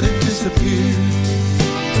 but it disappeared.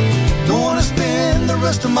 Don't wanna spend the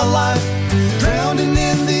rest of my life drowning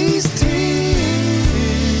in these tears.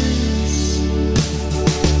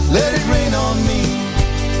 Let it rain on me,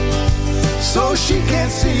 so she can't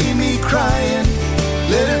see me crying.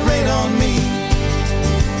 Let it rain on me,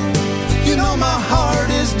 you know my heart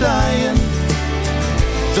is dying.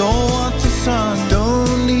 Don't want the sun,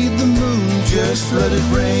 don't need the moon, just let it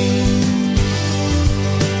rain.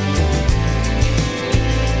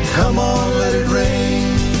 Come on, let it rain.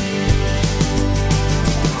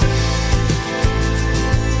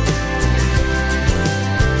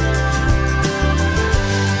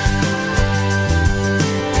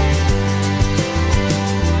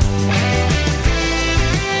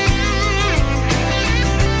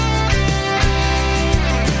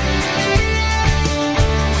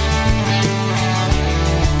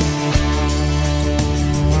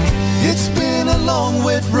 It's been a long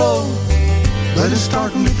wet road, but it's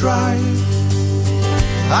starting to dry.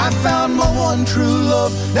 I found my one true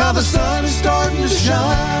love, now the sun is starting to shine.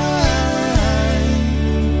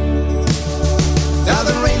 Now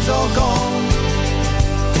the rain's all gone,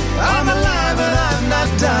 I'm alive and I'm not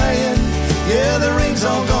dying. Yeah, the rain's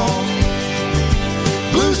all gone,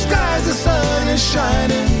 blue skies, the sun is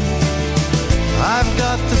shining. I've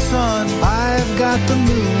got the sun, I've got the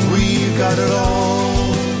moon, we've got it all.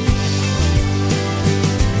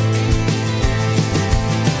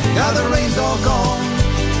 Now the rain's all gone,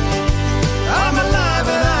 I'm alive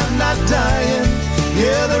and I'm not dying.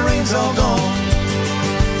 Yeah, the rain's all gone,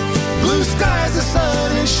 blue skies, the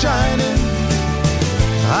sun is shining.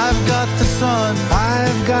 I've got the sun,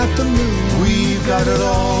 I've got the moon, we've got it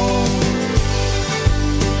all.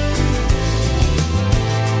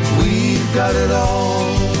 We've got it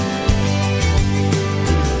all.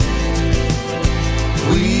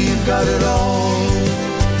 We've got it all.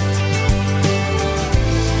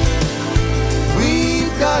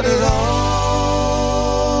 Got it all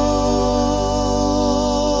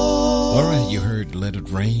right, you heard Let It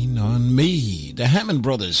Rain on Me. The Hammond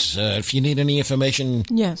Brothers. If you need any information...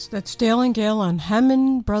 Yes, that's Dale and Gail on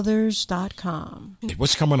HammondBrothers.com. Hey,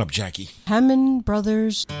 what's coming up, Jackie? Hammond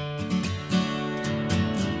Brothers.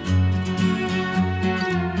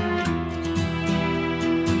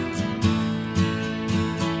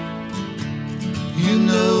 You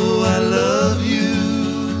know I love you,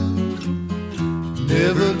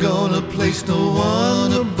 never gonna place no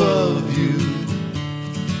one above you.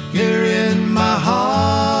 You're in my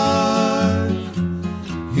heart,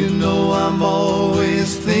 you know I'm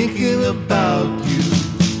always thinking about you.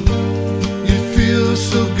 It feels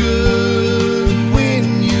so good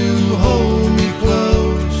when you hold me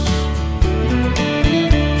close.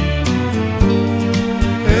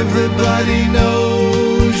 Everybody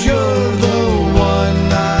knows you're the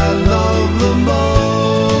one I love the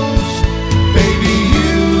most. Baby,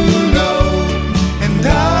 you know, and I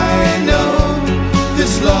know,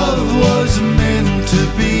 this love was meant to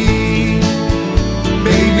be.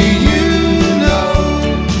 Baby, you know,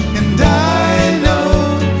 and I know,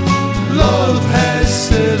 love has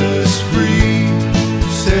set us free,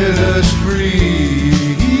 set us free.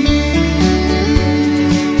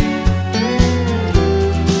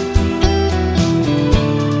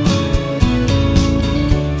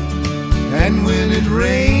 And when it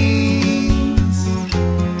rains,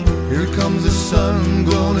 here comes the sun,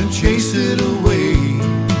 gonna chase it away.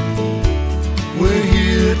 We're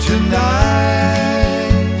here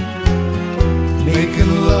tonight,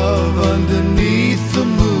 making love underneath the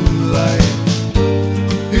moonlight.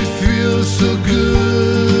 It feels so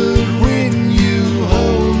good when you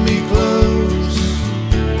hold me close.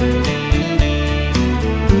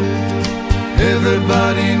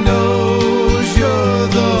 Everybody knows you're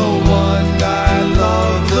the one I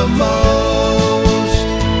love the most.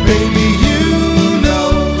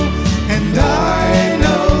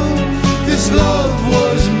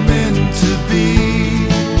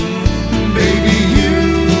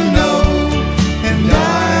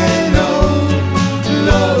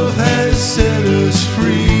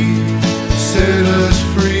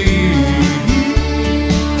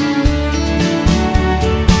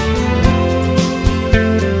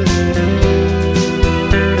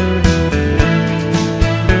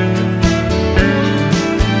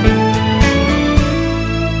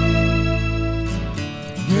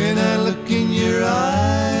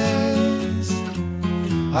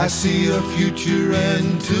 see a future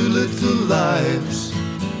and two little lives.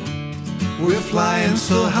 We're flying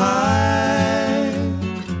so high,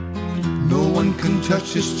 no one can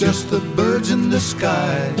touch us, just the birds in the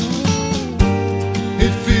sky.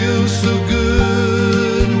 It feels so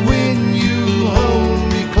good when you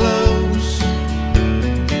hold me close.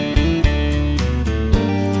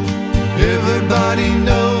 Everybody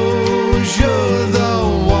knows you're the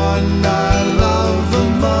one I love the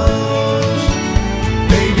most.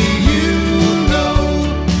 Baby, you know,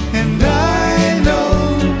 and I know,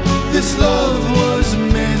 this love was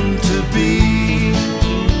meant to be.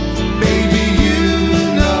 Baby, you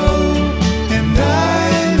know, and I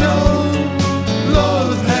know,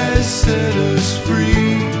 love has set us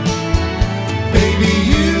free. Baby,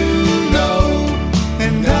 you know,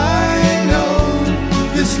 and I know,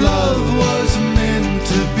 this love was meant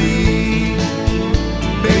to be.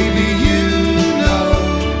 Baby, you know,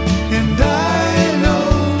 and I know,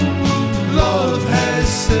 love has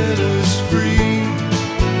set us free.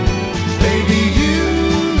 Baby, you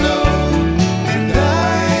know, and I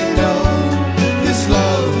know, this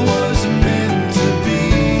love was meant to be.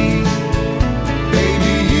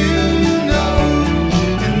 Baby, you know,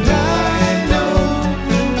 and I know,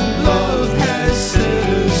 love has set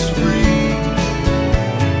us free.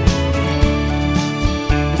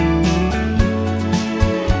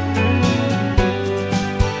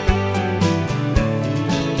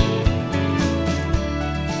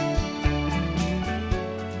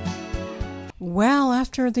 Well,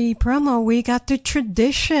 after the promo, we got the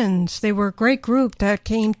Traditions. They were a great group that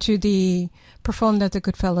came to performed at the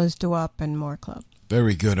Goodfellas Do-Up and More Club.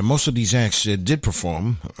 Very good. And most of these acts did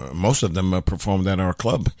perform. Most of them performed at our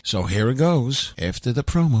club. So here it goes after the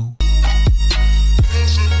promo.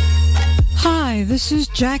 Hi, this is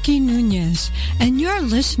Jackie Nunez, and you're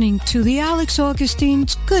listening to the Alex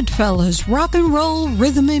Augustine's Goodfellas Rock and Roll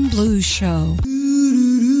Rhythm and Blues Show.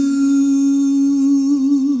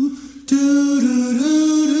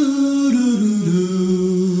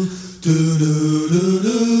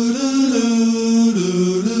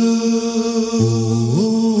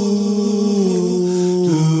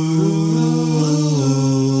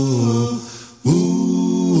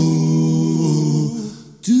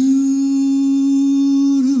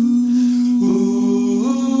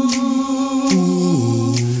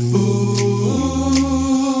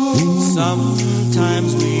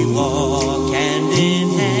 Sometimes we walk hand in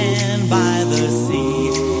hand by the sea,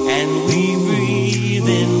 and we breathe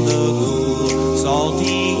in the cool,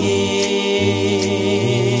 salty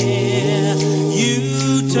air.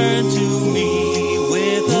 You turn to me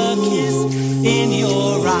with a kiss in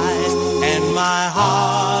your eyes, and my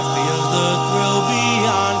heart feels the thrill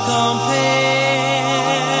beyond compare.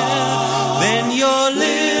 Then your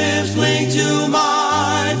lips cling to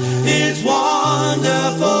mine, it's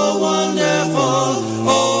wonderful, wonderful,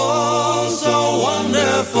 oh, so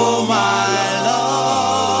wonderful, my love.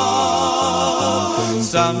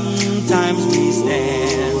 Sometimes we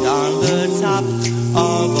stand on the top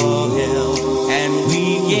of a hill, and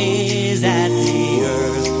we gaze at the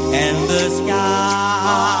earth and the sky.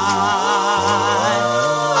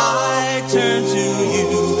 I turn to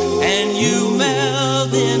you, and you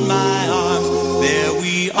melt in my arms. There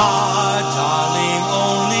we are, darling,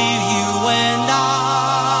 only you and I.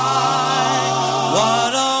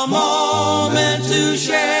 What a moment to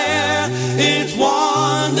share. It's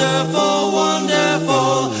wonderful,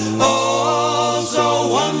 wonderful, oh, so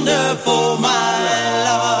wonderful, my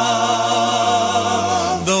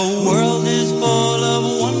love. The world is full of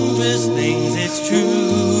wondrous things, it's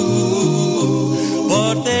true,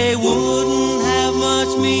 but they wouldn't have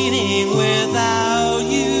much meaning without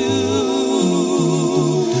you.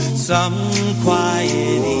 Some quiet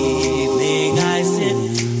evening I sit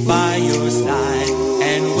by your side,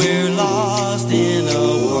 and we're lost in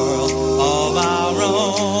a world of our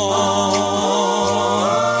own.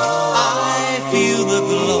 I feel the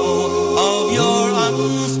glow of your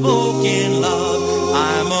unspoken love.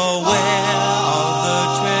 I'm aware of the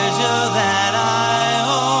treasure that I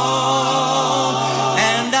own,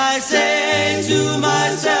 and I say to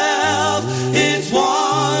myself, it's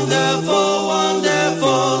wonderful,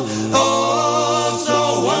 wonderful, oh,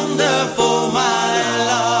 so wonderful, my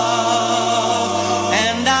love.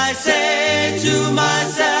 And I say to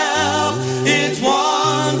myself, it's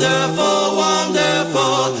wonderful,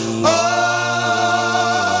 wonderful,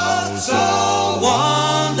 oh, so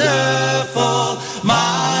wonderful,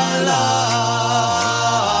 my love.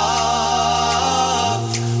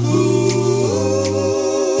 Ooh,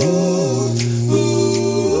 ooh,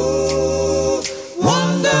 ooh,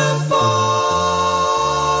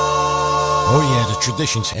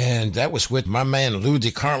 renditions. And that was with my man Lou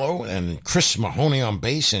DiCarlo and Chris Mahoney on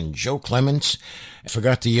bass and Joe Clements. I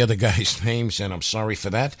forgot the other guys' names, and I'm sorry for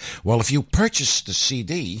that. Well, if you purchase the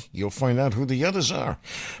CD, you'll find out who the others are.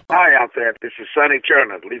 Hi out there. This is Sonny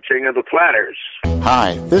Turner, lead singer of the Platters.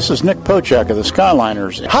 Hi, this is Nick Pochak of the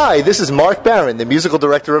Skyliners. Hi, this is Mark Barron, the musical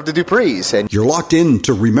director of the Duprees. And you're locked in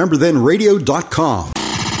to RememberThenRadio.com.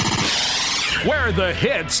 Where the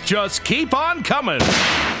hits just keep on coming.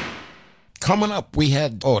 Coming up, we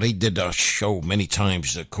had, they did a show many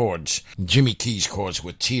times, the chords, Jimmy Keys chords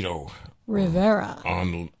with Tito Rivera.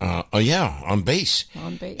 On bass.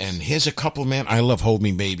 On bass. And here's a couple, man. I love Hold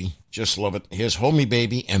Me Baby. Just love it. Here's Hold Me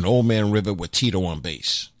Baby and Old Man River with Tito on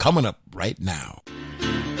bass. Coming up right now.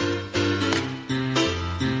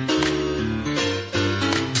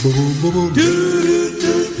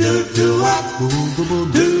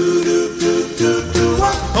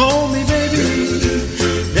 Hold me, baby.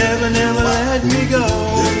 Never, never let me go.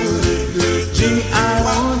 Gee, I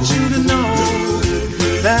want you to know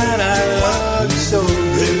that I love you so.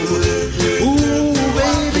 Ooh,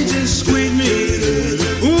 baby, just squeeze me.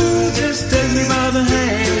 Ooh, just take me by the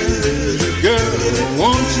hand. Girl,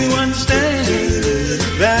 won't you understand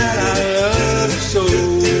that I love you so?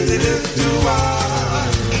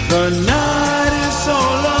 The night is so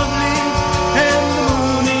lovely and the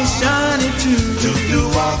moon is shining too.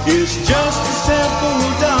 It's just a simple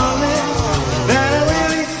darling that I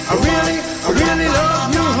really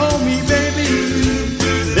love you. Hold me, baby.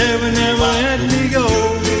 Never, never let me go.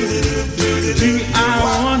 Gee, I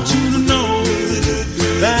want you to know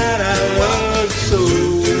that I love you so.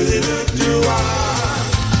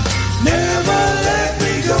 Never let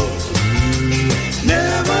me go.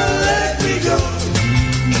 Never let me go.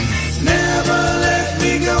 Never let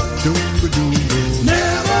me go.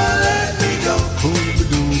 Never let me go.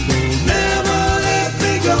 Never let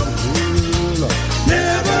me go.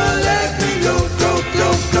 Never let me go. Go, go,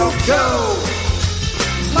 go, go.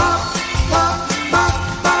 Bop, bop, bop,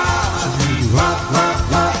 bop. Bop, bop,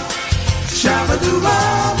 bop.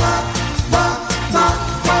 Shabba-doo-bop, bop, bop, bop,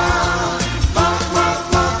 bop. Bop, bop,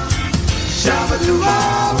 bop.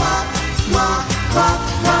 Shabba-doo-bop, bop, bop, bop,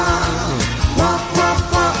 bop. Bop, bop,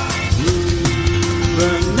 bop. The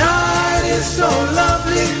night is so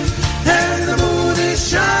lovely and the moon is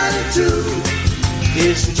shining too.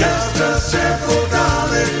 It's just a simple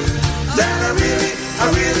darling that I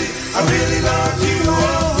really love you.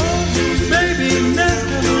 Oh, baby,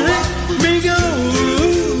 never let me go.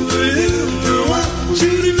 I want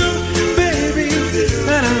you to know, baby,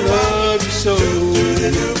 that I love you so.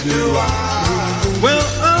 Well,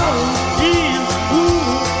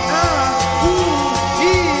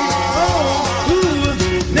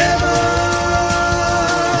 never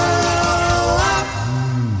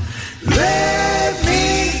let me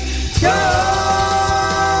go.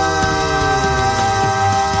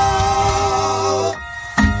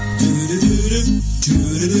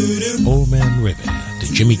 Old Man River, the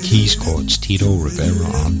Jimmy Keys chords, Tito Rivera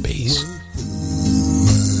on bass.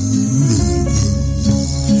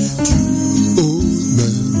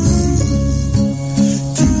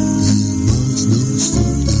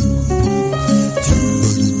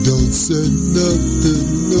 Don't say nothing,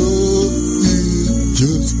 no, you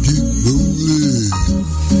just keep rolling.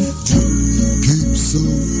 Keep so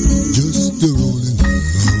just rolling.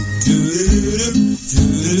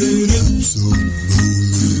 So rolling. I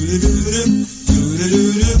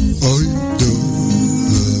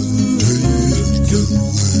don't take it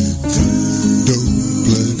away. Don't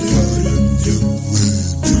plan to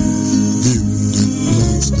give the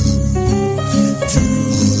plans now.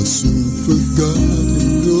 I soon forgot.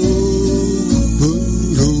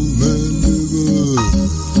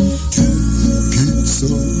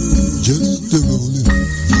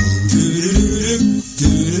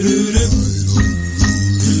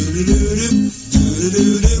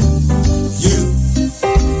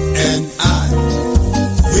 And I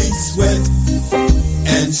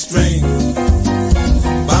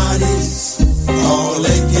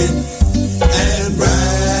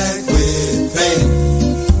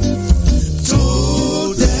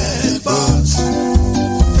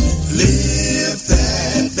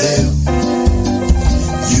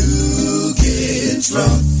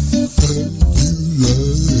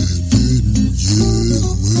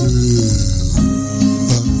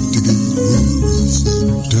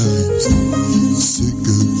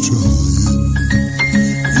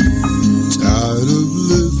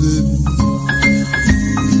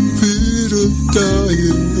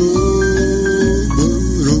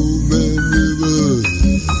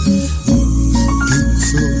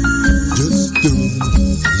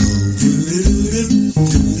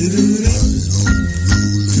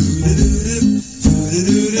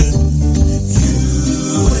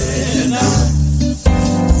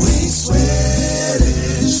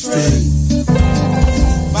straight.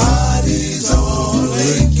 Bodies all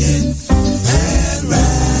aching and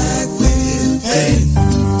racked with pain.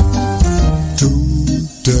 Too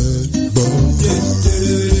dead bodies.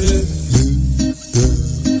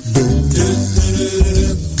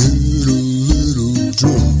 Get a little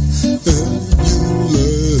drunk and you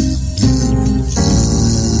let it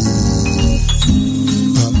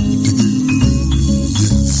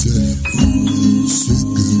sick of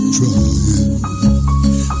trying,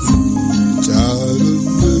 tired of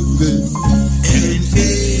living, and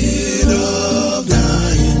fear of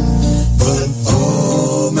dying. But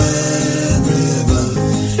oh man river,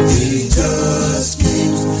 he just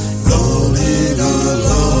keeps rolling along.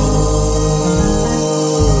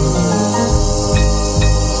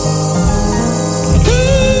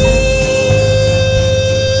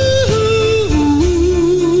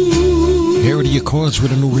 Here are the Accords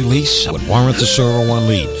with a new release with Warrant the Sorrow on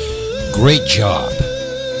lead. Great job.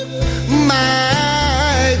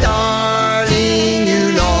 My darling,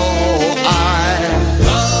 you know I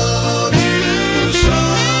love you so.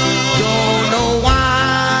 Don't know why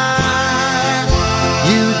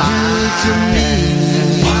you do it to me.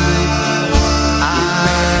 I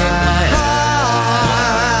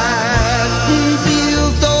feel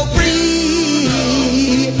so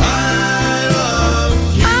free. I love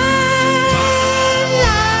you.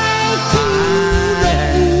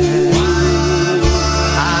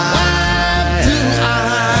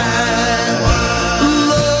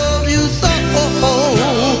 Love you so,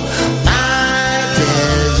 my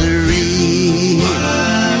Desiree.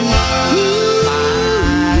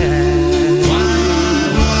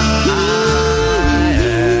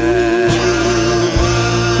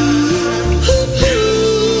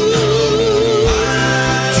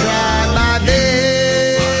 Try my best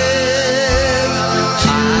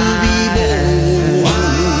to be bold.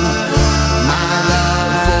 My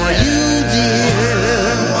love for you,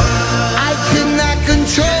 dear, I could not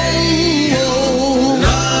control.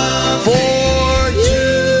 For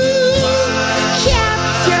you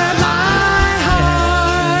capture my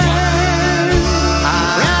heart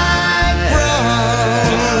right from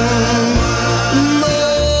the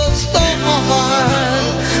start,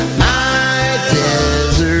 my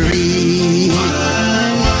Desiree.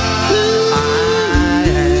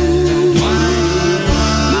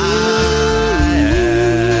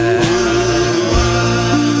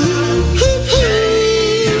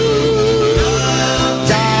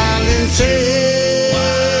 Darling, say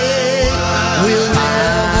we'll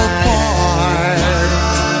never part.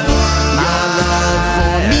 Your love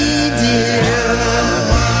for me, dear,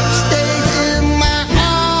 stays in my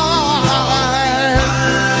heart.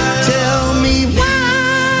 Tell me why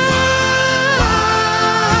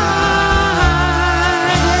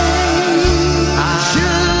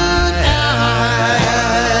should I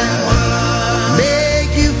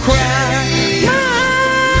make you cry, my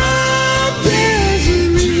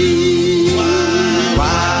Desiree?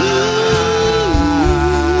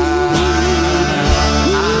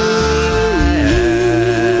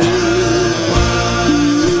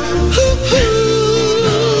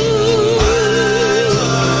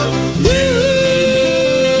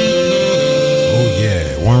 Oh yeah,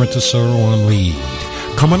 Warrant the Sorrow on lead.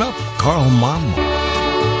 Coming up, Carl Mama.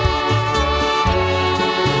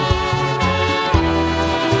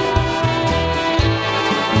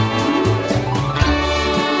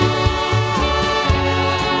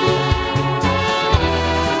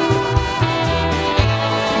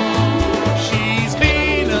 She's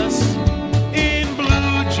Venus in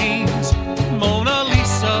blue jeans, Mona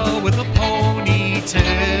Lisa with a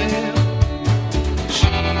ponytail.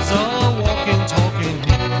 She's a walking, talking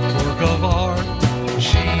work of art.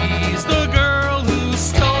 She's the girl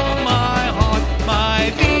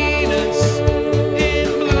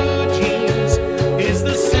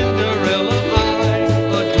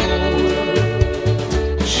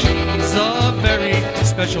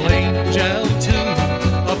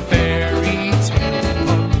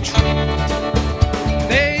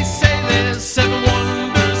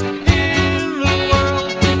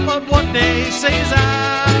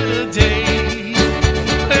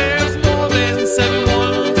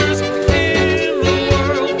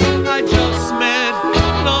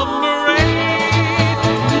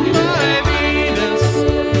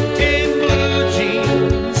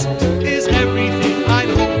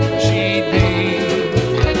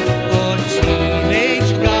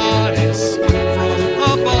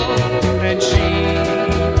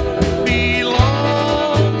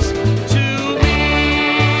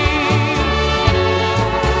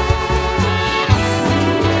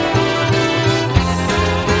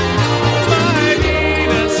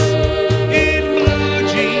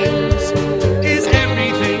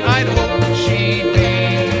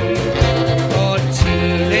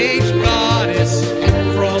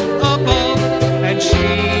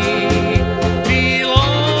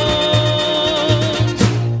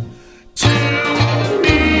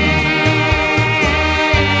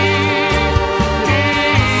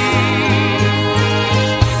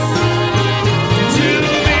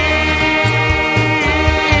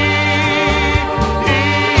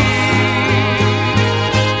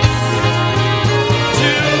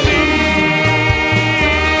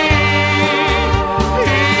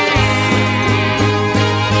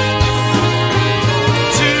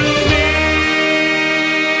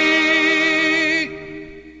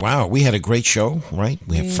we had a great show, right?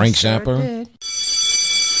 We had Frank Zappa. Did.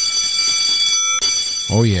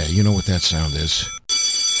 Oh, yeah, you know what that sound is.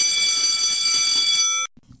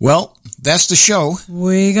 Well, that's the show.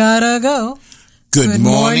 We gotta go. Good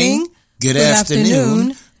morning, good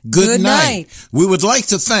afternoon, good night. We would like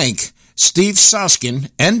to thank Steve Soskin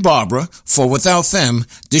and Barbara, for without them,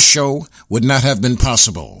 this show would not have been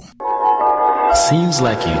possible. Seems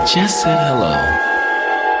like you just said hello.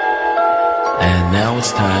 And now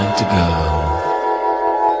it's time to go.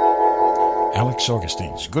 Alex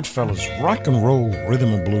Augustine's Goodfellas Rock and Roll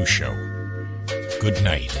Rhythm and Blues Show. Good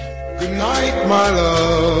night. Good night, my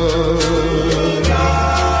love.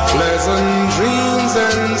 Pleasant dreams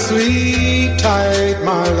and sleep tight,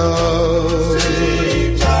 my love.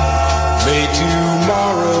 May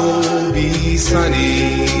tomorrow be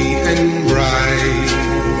sunny and bright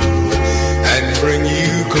and bring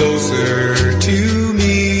you closer to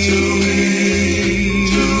me.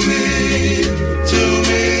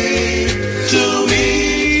 To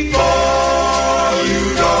me, for you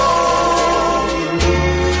know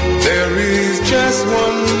there is just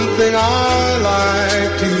one thing I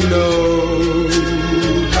like to know.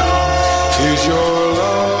 Is your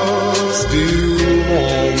love still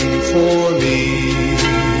warm for me,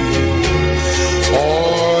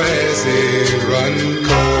 or has it run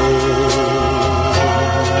cold?